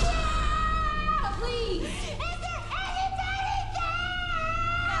 Ah! Please! Is there anybody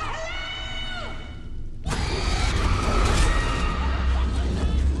there? Hello?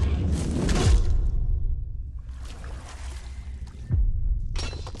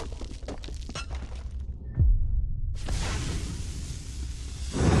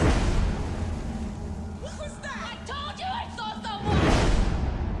 What was that? I told you I saw someone!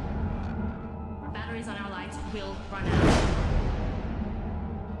 Batteries on our lights will run out.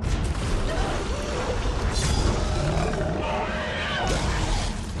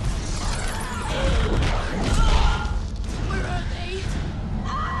 Where are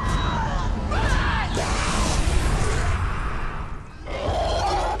they?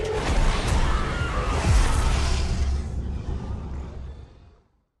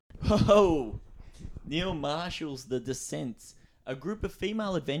 Oh, Neil Marshall's The Descent. A group of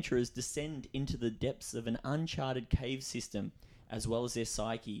female adventurers descend into the depths of an uncharted cave system, as well as their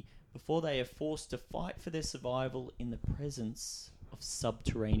psyche, before they are forced to fight for their survival in the presence of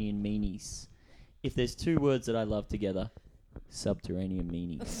subterranean meanies. If there's two words that I love together, subterranean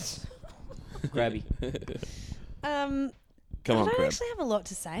meanies. Grabby. Come I on, don't Crab. actually have a lot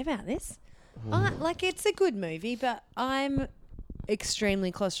to say about this. It's a good movie, but I'm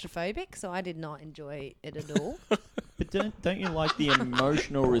extremely claustrophobic, so I did not enjoy it at all. But don't you like the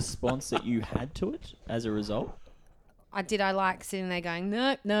emotional response that you had to it as a result? I like sitting there going,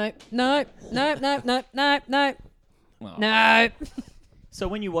 nope, nope, nope, nope, nope, nope, nope, nope, Well, nope. So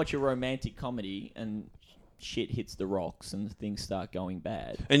when you watch a romantic comedy and shit hits the rocks and things start going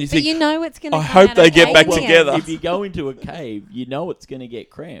bad, And you But think, you know it's going to I come hope out they okay get back in the together. end. if you go into a cave, you know it's going to get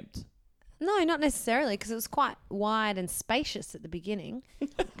cramped. No, not necessarily, because it was quite wide and spacious at the beginning.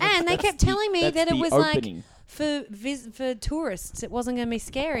 And they kept telling me that's that it the was opening. like for tourists, it wasn't going to be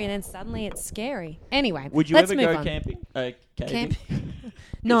scary, and then suddenly it's scary. Anyway, Would you let's ever move go on. camping? Caving? 'Cause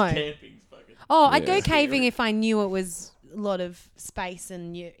No. camping's fucking Oh, I'd Yeah. go caving if I knew it was a lot of space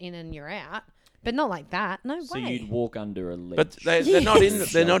and you're in and you're out, but not like that. No So way. you'd walk under a ledge. but they're not in.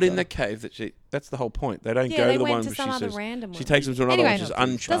 Yes. They're not in the cave. That's the whole point. They don't Yeah, go they to the went one to where some she other says random she one. takes them to another Anyway, one which is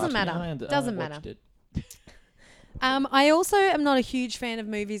uncharted. doesn't matter. I Doesn't watched matter. it. I also am not a huge fan of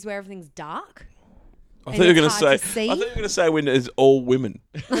movies where everything's dark. I and thought you were it's going to hard say. to see. I thought you were going to say when it's all women.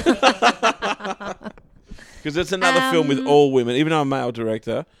 Because it's another film with all women. Even though a male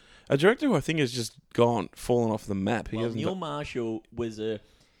director, a director who I think has just fallen off the map. He Well, hasn't. Neil Marshall was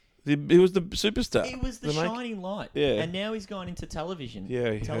He was the superstar. he was the make- shining light. Yeah. And now he's gone into television.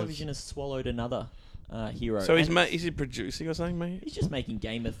 Yeah, he television has swallowed another hero. So And is he producing or something, mate? he's just making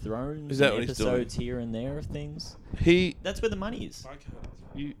Game of Thrones Is that and what he's doing? episodes here and there of things. He. That's where the money is.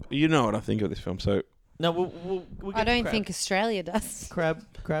 You know what I think of this film, so No, we'll I get don't Crab. think Australia does. Crab,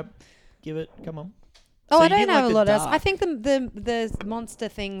 give it. Come on. Oh, So I you don't didn't know like a the lot else. dark. I think the monster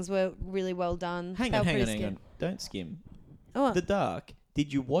things were really well done. Hang They on, were hang on, pretty hang on. scary. Don't skim. Oh, The Dark.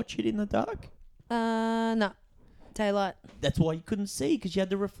 Did you watch it in the dark? no. Daylight. That's why you couldn't see, because you had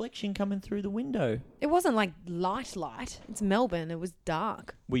the reflection coming through the window. It wasn't like light. It's Melbourne. It was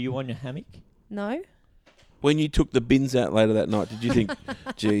dark. Were you on your hammock? No. When you took the bins out later that night, did you think,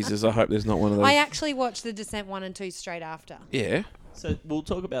 Jesus, I hope there's not one of those? I actually watched The Descent 1 and 2 straight after. Yeah. So we'll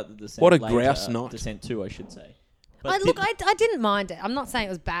talk about the Descent. What a later, grouse night. Descent 2, I should say. I didn't mind it. I'm not saying it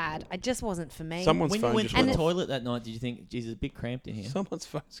was bad. It just wasn't for me. Someone's when you phone went just to the went off. toilet that night, did you think, Jesus, a bit cramped in here? Someone's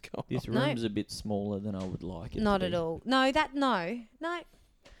phone's gone This off. room's a bit smaller than I would like it Not to at be. all. No.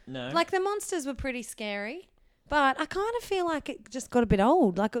 No? Like, the monsters were pretty scary, but I kind of feel like it just got a bit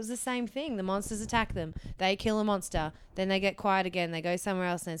old. Like, it was the same thing. The monsters attack them. They kill a monster. Then they get quiet again. They go somewhere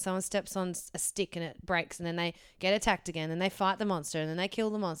else. And then someone steps on a stick and it breaks. And then they get attacked again. And they fight the monster. And then they kill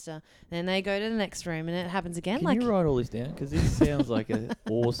the monster. And then they go to the next room and it happens again. Can you write all this down? Because this sounds like an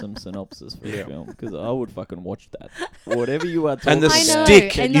awesome synopsis for a film. Because I would fucking watch that. Whatever you are talking And the about.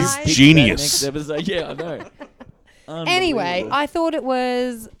 stick is genius. Next episode. Yeah, I know. Anyway, I thought it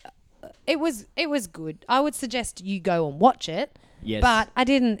was good. I would suggest you go and watch it. Yes. But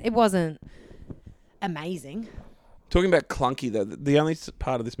it wasn't amazing. Talking about clunky, though, the only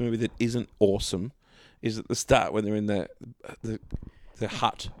part of this movie that isn't awesome is at the start when they're in the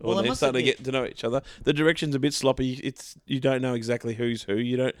hut or they're starting to get to know each other. The direction's a bit sloppy. You don't know exactly who's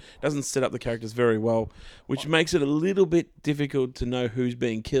who. Doesn't set up the characters very well, which makes it a little bit difficult to know who's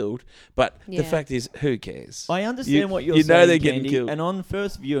being killed. But the fact is, who cares? I understand what you're saying, know they're Candy, getting killed. And on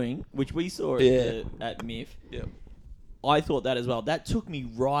first viewing, which we saw at MIF, I thought that as well. That took me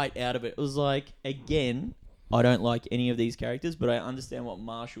right out of it. It was like, again, I don't like any of these characters, but I understand what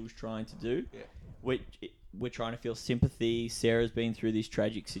Marshall's trying to do. Yeah. We're trying to feel sympathy. Sarah's been through this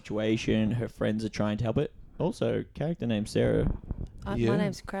tragic situation. Her friends are trying to help it. Also, character name Sarah. My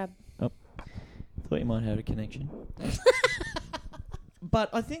name's Crab. Oh, thought you might have a connection.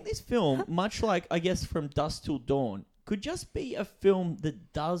 But I think this film, much like, I guess, From Dusk Till Dawn, could just be a film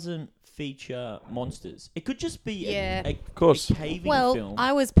that doesn't feature monsters. It could just be a caving film.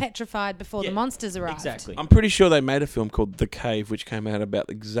 I was petrified before the monsters arrived. Exactly. I'm pretty sure they made a film called The Cave, which came out about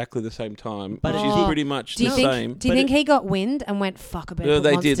exactly the same time, but which is pretty much the same. Do you think he got wind and went, fuck, I better put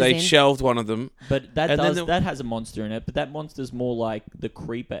they monsters did. They in? shelved one of them. But that has a monster in it, but that monster's more like the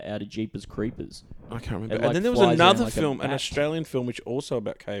creeper out of Jeepers Creepers. I can't remember. It, And then there was another film, an Australian film, which also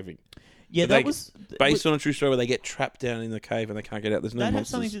about caving. Yeah, that was based on a true story where they get trapped down in the cave and they can't get out. There's no monsters. That had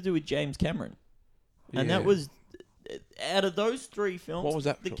something to do with James Cameron. And that was, out of those three films, what was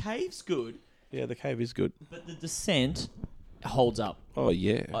that The film? Cave's good. Yeah, The Cave is good. But The Descent holds up. Oh,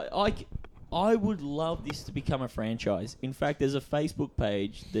 yeah. I would love this to become a franchise. In fact, there's a Facebook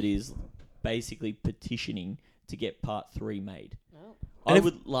page that is basically petitioning to get part 3 made. Oh. I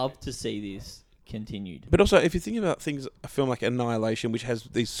would love to see this continued. But also, if you think about a film like Annihilation, which has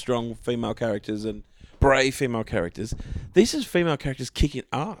these strong female characters and brave female characters, this is female characters kicking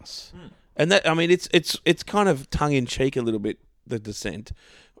ass. And that, I mean, it's kind of tongue in cheek a little bit, The Descent,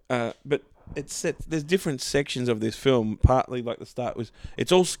 but there's different sections of this film. Partly, like the start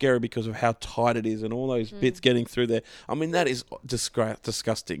it's all scary because of how tight it is and all those bits getting through there. I mean, that is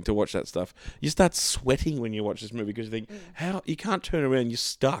disgusting to watch that stuff. You start sweating when you watch this movie because you think, how you can't turn around, you're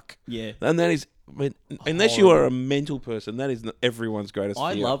stuck. Yeah, and that is, unless you are a mental person, that is everyone's greatest fear.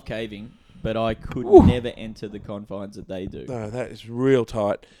 I love caving, but I could never enter the confines that they do. No, that is real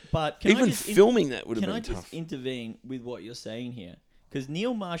tight. But even filming that would have been tough. Can I just intervene with what you're saying here? Because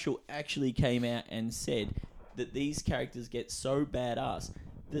Neil Marshall actually came out and said that these characters get so badass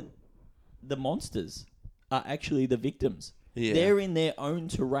that the monsters are actually the victims. Yeah. They're in their own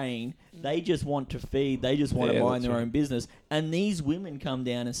terrain. They just want to feed. They just want to mind their own business. And these women come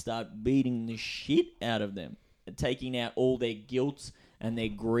down and start beating the shit out of them, and taking out all their guilt and their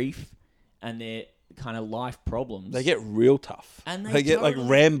grief and their kind of life problems. They get real tough. And they get like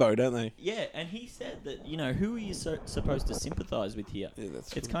Rambo, don't they? Yeah, and he said that, who are you supposed to sympathise with here? Yeah,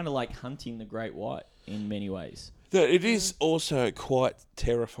 it's kind of like hunting the great white in many ways. It is also quite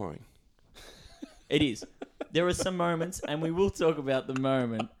terrifying. It is. There are some moments, and we will talk about the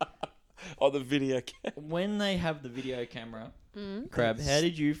moment. The video camera. When they have the video camera, Crab, how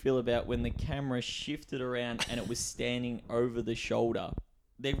did you feel about when the camera shifted around and it was standing over the shoulder?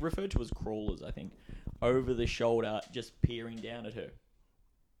 They're referred to as crawlers, I think. Over the shoulder, just peering down at her.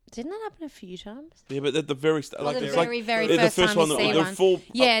 Didn't that happen a few times? Yeah, but at the very start, the very first time you see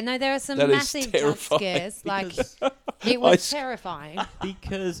one. There are some massive jump scares. It was terrifying.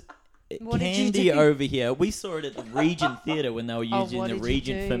 Because Candy over here, we saw it at the Regent Theatre when they were using the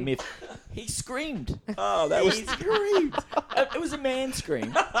Regent for Myth. He screamed. He screamed. It was a man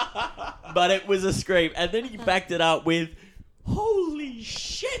scream, but it was a scream, and then he backed it up with, "Holy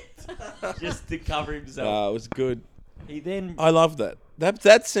shit!" just to cover himself. It was good. He I love that.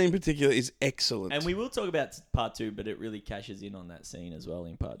 That scene in particular is excellent. And we will talk about part 2, but it really cashes in on that scene as well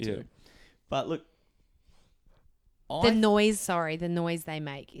in part 2. But look, The noise they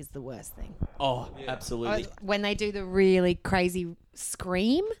make is the worst thing. Oh, absolutely. When they do the really crazy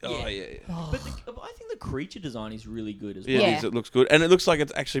scream. Oh, yeah. But I think the creature design is really good as well. Yeah, it is. It looks good. And it looks like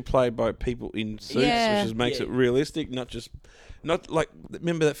it's actually played by people in suits, Yeah. which makes it realistic, not like,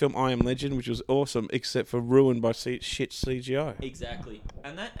 remember that film I Am Legend, which was awesome, except for ruined by shit CGI. Exactly.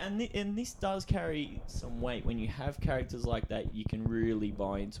 And this does carry some weight. When you have characters like that, you can really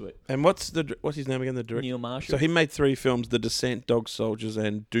buy into it. And what's his name again, the director? Neil Marshall. So he made 3 films, The Descent, Dog Soldiers,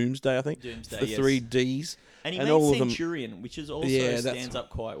 and Doomsday, I think. Doomsday, the 3 Ds. And he and made all Centurion, which is also stands up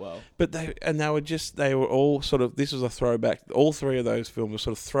quite well. But they were all sort of, this was a throwback, all 3 of those films were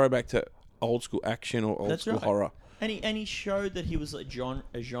sort of throwback to old school action or old school horror. And he showed that he was a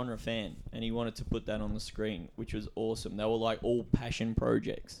genre fan, and he wanted to put that on the screen, which was awesome. They were like all passion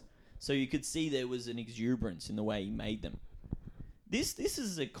projects, so you could see there was an exuberance in the way he made them. This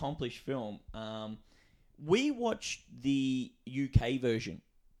is an accomplished film. We watched the UK version,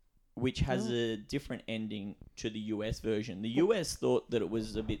 which has a different ending to the US version. The US thought that it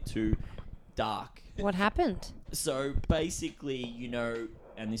was a bit too dark. What happened? So basically,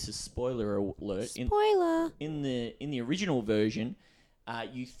 and this is spoiler alert. Spoiler. In the original version,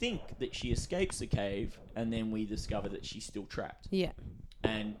 you think that she escapes the cave, and then we discover that she's still trapped. Yeah.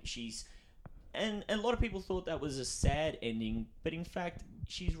 And and a lot of people thought that was a sad ending, but in fact,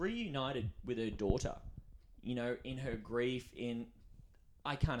 she's reunited with her daughter. In her grief,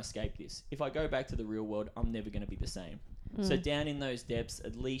 I can't escape this. If I go back to the real world, I'm never going to be the same. So down in those depths,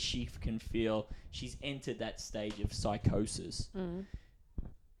 at least she can feel she's entered that stage of psychosis.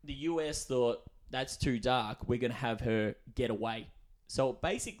 The US thought, that's too dark, we're going to have her get away. So it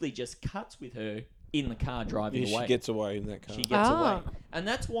basically just cuts with her in the car driving away. She gets away in that car. She gets away. And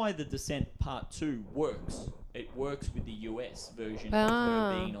that's why The Descent Part 2 works. It works with the US version of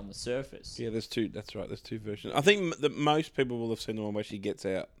her being on the surface. Yeah, there's 2, that's right, there's 2 versions. I think that most people will have seen the one where she gets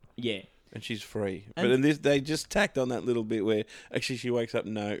out. Yeah. And she's free. But in this, they just tacked on that little bit where actually she wakes up,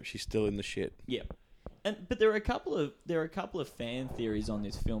 no, she's still in the shit. Yeah. But there are a couple of fan theories on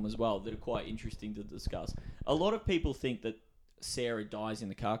this film as well that are quite interesting to discuss. A lot of people think that Sarah dies in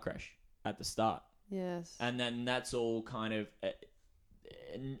the car crash at the start. Yes. And then that's all kind of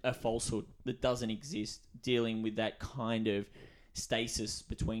a falsehood that doesn't exist, dealing with that kind of stasis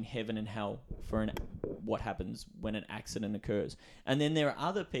between heaven and hell for what happens when an accident occurs. And then there are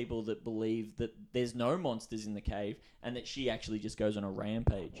other people that believe that there's no monsters in the cave and that she actually just goes on a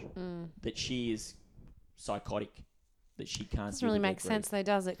rampage. That she is psychotic, that she can't. Doesn't really make sense though,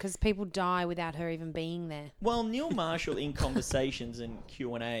 does it? Because people die without her even being there. Well, Neil Marshall in conversations and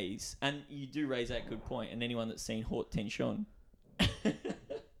Q&As, and you do raise that good point, and anyone that's seen Haute Tension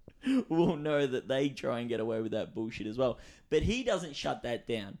will know that they try and get away with that bullshit as well. But he doesn't shut that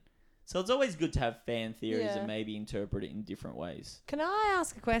down. So it's always good to have fan theories and maybe interpret it in different ways. Can I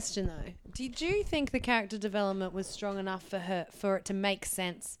ask a question though? Did you think the character development was strong enough for it to make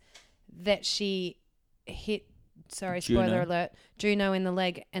sense that she hit, spoiler alert, Juno in the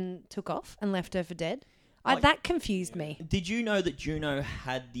leg and took off and left her for dead? That confused me. Did you know that Juno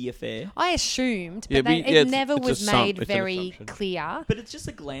had the affair? I assumed, but it never was made very clear. But it's just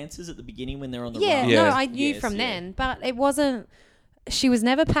the glances at the beginning when they're on the run. Yeah, no, I knew from then, but it wasn't. She was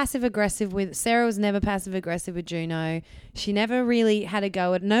never passive aggressive with Sarah. Was never passive aggressive with Juno. She never really had a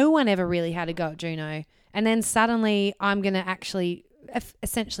go at. No one ever really had a go at Juno. And then suddenly, I'm gonna actually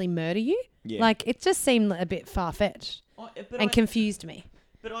essentially murder you. Yeah. Like it just seemed a bit far fetched and confused me.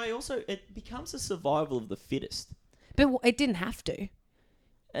 But it becomes a survival of the fittest. But it didn't have to.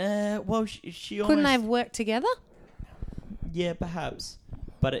 Well, she couldn't they have worked together? Yeah, perhaps.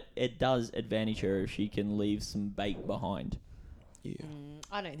 But it does advantage her if she can leave some bait behind. Yeah.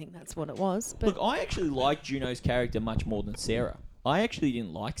 I don't think that's what it was. But look, I actually like Juno's character much more than Sarah. I actually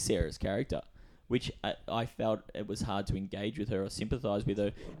didn't like Sarah's character, which I felt it was hard to engage with her or sympathise with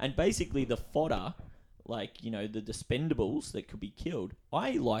her. And basically the fodder, like, the dispendables that could be killed,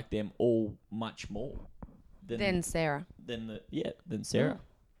 I like them all much more than Sarah. Than Sarah.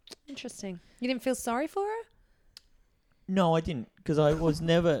 Oh. Interesting. You didn't feel sorry for her? No, I didn't, because I was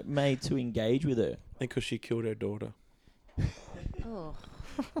never made to engage with her. Because she killed her daughter. Oh.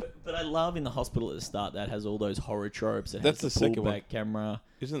 but I love in the hospital at the start that has all those horror tropes. That's the second one. Camera.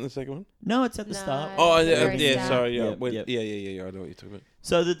 Isn't it the second one? No, it's at the start. Oh, yeah, sorry. Yeah, yeah. I know what you're talking about.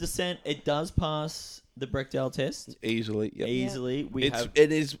 So The Descent, it does pass the Bechdel test easily. Yep. Easily.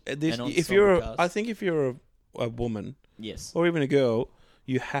 If you're a woman, yes, or even a girl,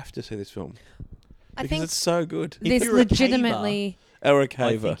 you have to see this film because it's so good. This legitimately. Or a I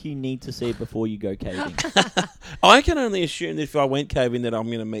caver. think you need to see it before you go caving. I can only assume that if I went caving that I'm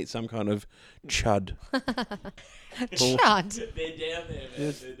going to meet some kind of chud. Chud. They're down there, man.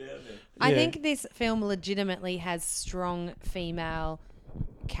 Yes. They're down there. I think this film legitimately has strong female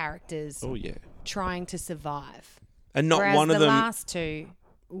characters Oh, yeah. trying to survive. And not Whereas one of the them... last two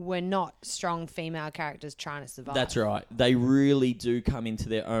were not strong female characters trying to survive. That's right. They really do come into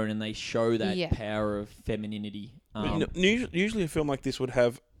their own, and they show that Yeah. power of femininity. Usually a film like this would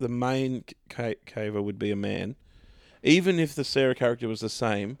have the main caver would be a man. Even if the Sarah character was the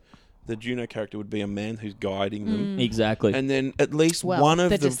same, the Juno character would be a man who's guiding them. Exactly. And then at least Well, one of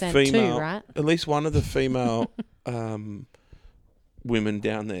the the Descent female... too, right? At least one of the female... women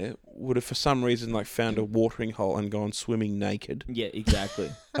down there would have for some reason like found a watering hole and gone swimming naked. Yeah,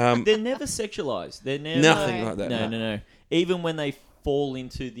 exactly. They're never sexualized. They're never... Nothing like that. No. Even when they fall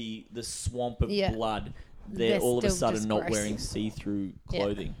into the swamp of blood, they're all of a still sudden just not gross. wearing see-through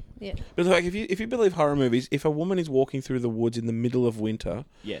clothing. Yeah. But like if you believe horror movies, if a woman is walking through the woods in the middle of winter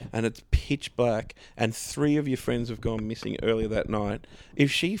and it's pitch black and 3 of your friends have gone missing earlier that night,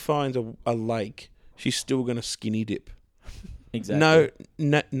 if she finds a lake, she's still going to skinny dip. Exactly.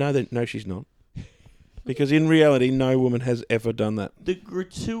 No, she's not. Because in reality, no woman has ever done that. The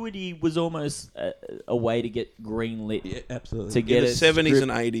gratuity was almost a way to get green lit. Yeah, absolutely. To get the a 70s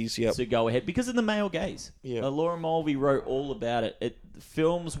and script 80s, yep. to go ahead. Because of the male gaze. Yeah. Laura Mulvey wrote all about it.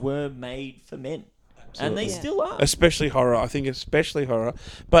 Films were made for men. Absolutely. And they still are. Especially horror. I think especially horror.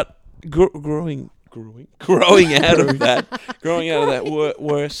 But growing out of that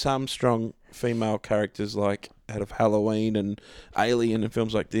were some strong female characters like out of Halloween and Alien and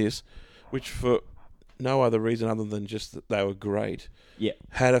films like this, which for no other reason other than just that they were great,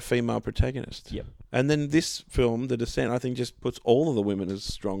 had a female protagonist. Yep. And then this film, The Descent, I think just puts all of the women as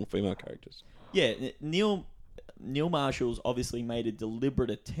strong female characters. Yeah, Neil Marshall's obviously made a deliberate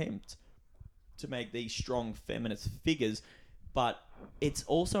attempt to make these strong feminist figures, but it's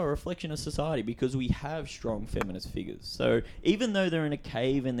also a reflection of society because we have strong feminist figures. So even though they're in a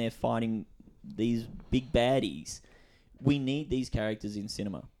cave and they're fighting these big baddies, we need these characters in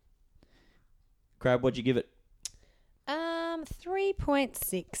cinema. Crab, what'd you give it?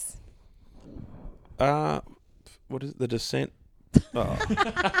 3.6. What is it? The Descent? Oh. Did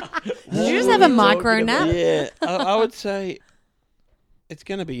you just have a micro nap? Yeah, I would say it's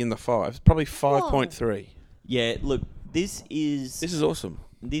going to be in the 5s, probably 5.3. Yeah, look, this is awesome.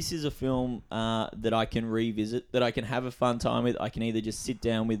 This is a film that I can revisit, that I can have a fun time with. I can either just sit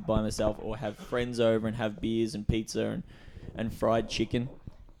down with by myself or have friends over and have beers and pizza and fried chicken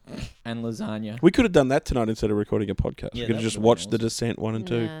and lasagna. We could have done that tonight instead of recording a podcast. Yeah, We could have just watched The Descent 1 and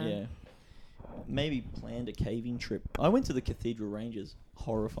 2. Yeah. Maybe planned a caving trip. I went to the Cathedral Ranges.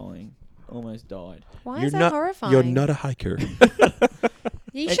 Horrifying. Almost died. Why is that horrifying? You're not a hiker.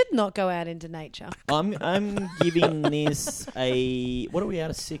 You should not go out into nature. I'm giving this a... What are we out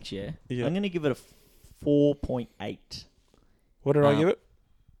of 6, yeah? I'm going to give it a 4.8. What did I give it?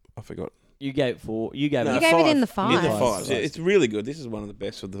 I forgot. You gave it 4. You gave it in the 5s. In the 5s. Yeah, it's really good. This is one of the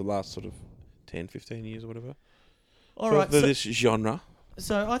best for the last sort of 10, 15 years or whatever. All right. For this genre.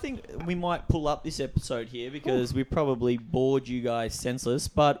 So I think we might pull up this episode here because we probably bored you guys senseless.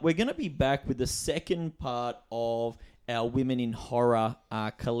 But we're going to be back with the second part of our Women in Horror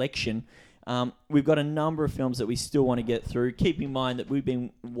collection. We've got a number of films that we still want to get through. Keep in mind that we've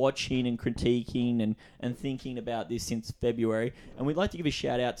been watching and critiquing and thinking about this since February. And we'd like to give a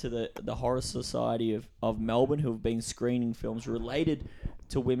shout out to the Horror Society of Melbourne, who have been screening films related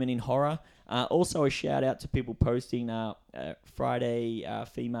to women in horror. Also a shout out to people posting Friday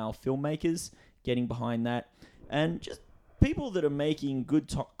female filmmakers, getting behind that. And just people that are making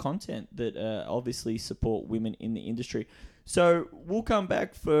good content that obviously support women in the industry. So we'll come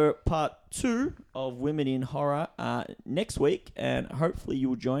back for part 2 of Women in Horror next week, and hopefully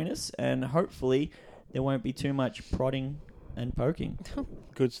you'll join us, and hopefully there won't be too much prodding and poking.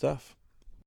 Good stuff.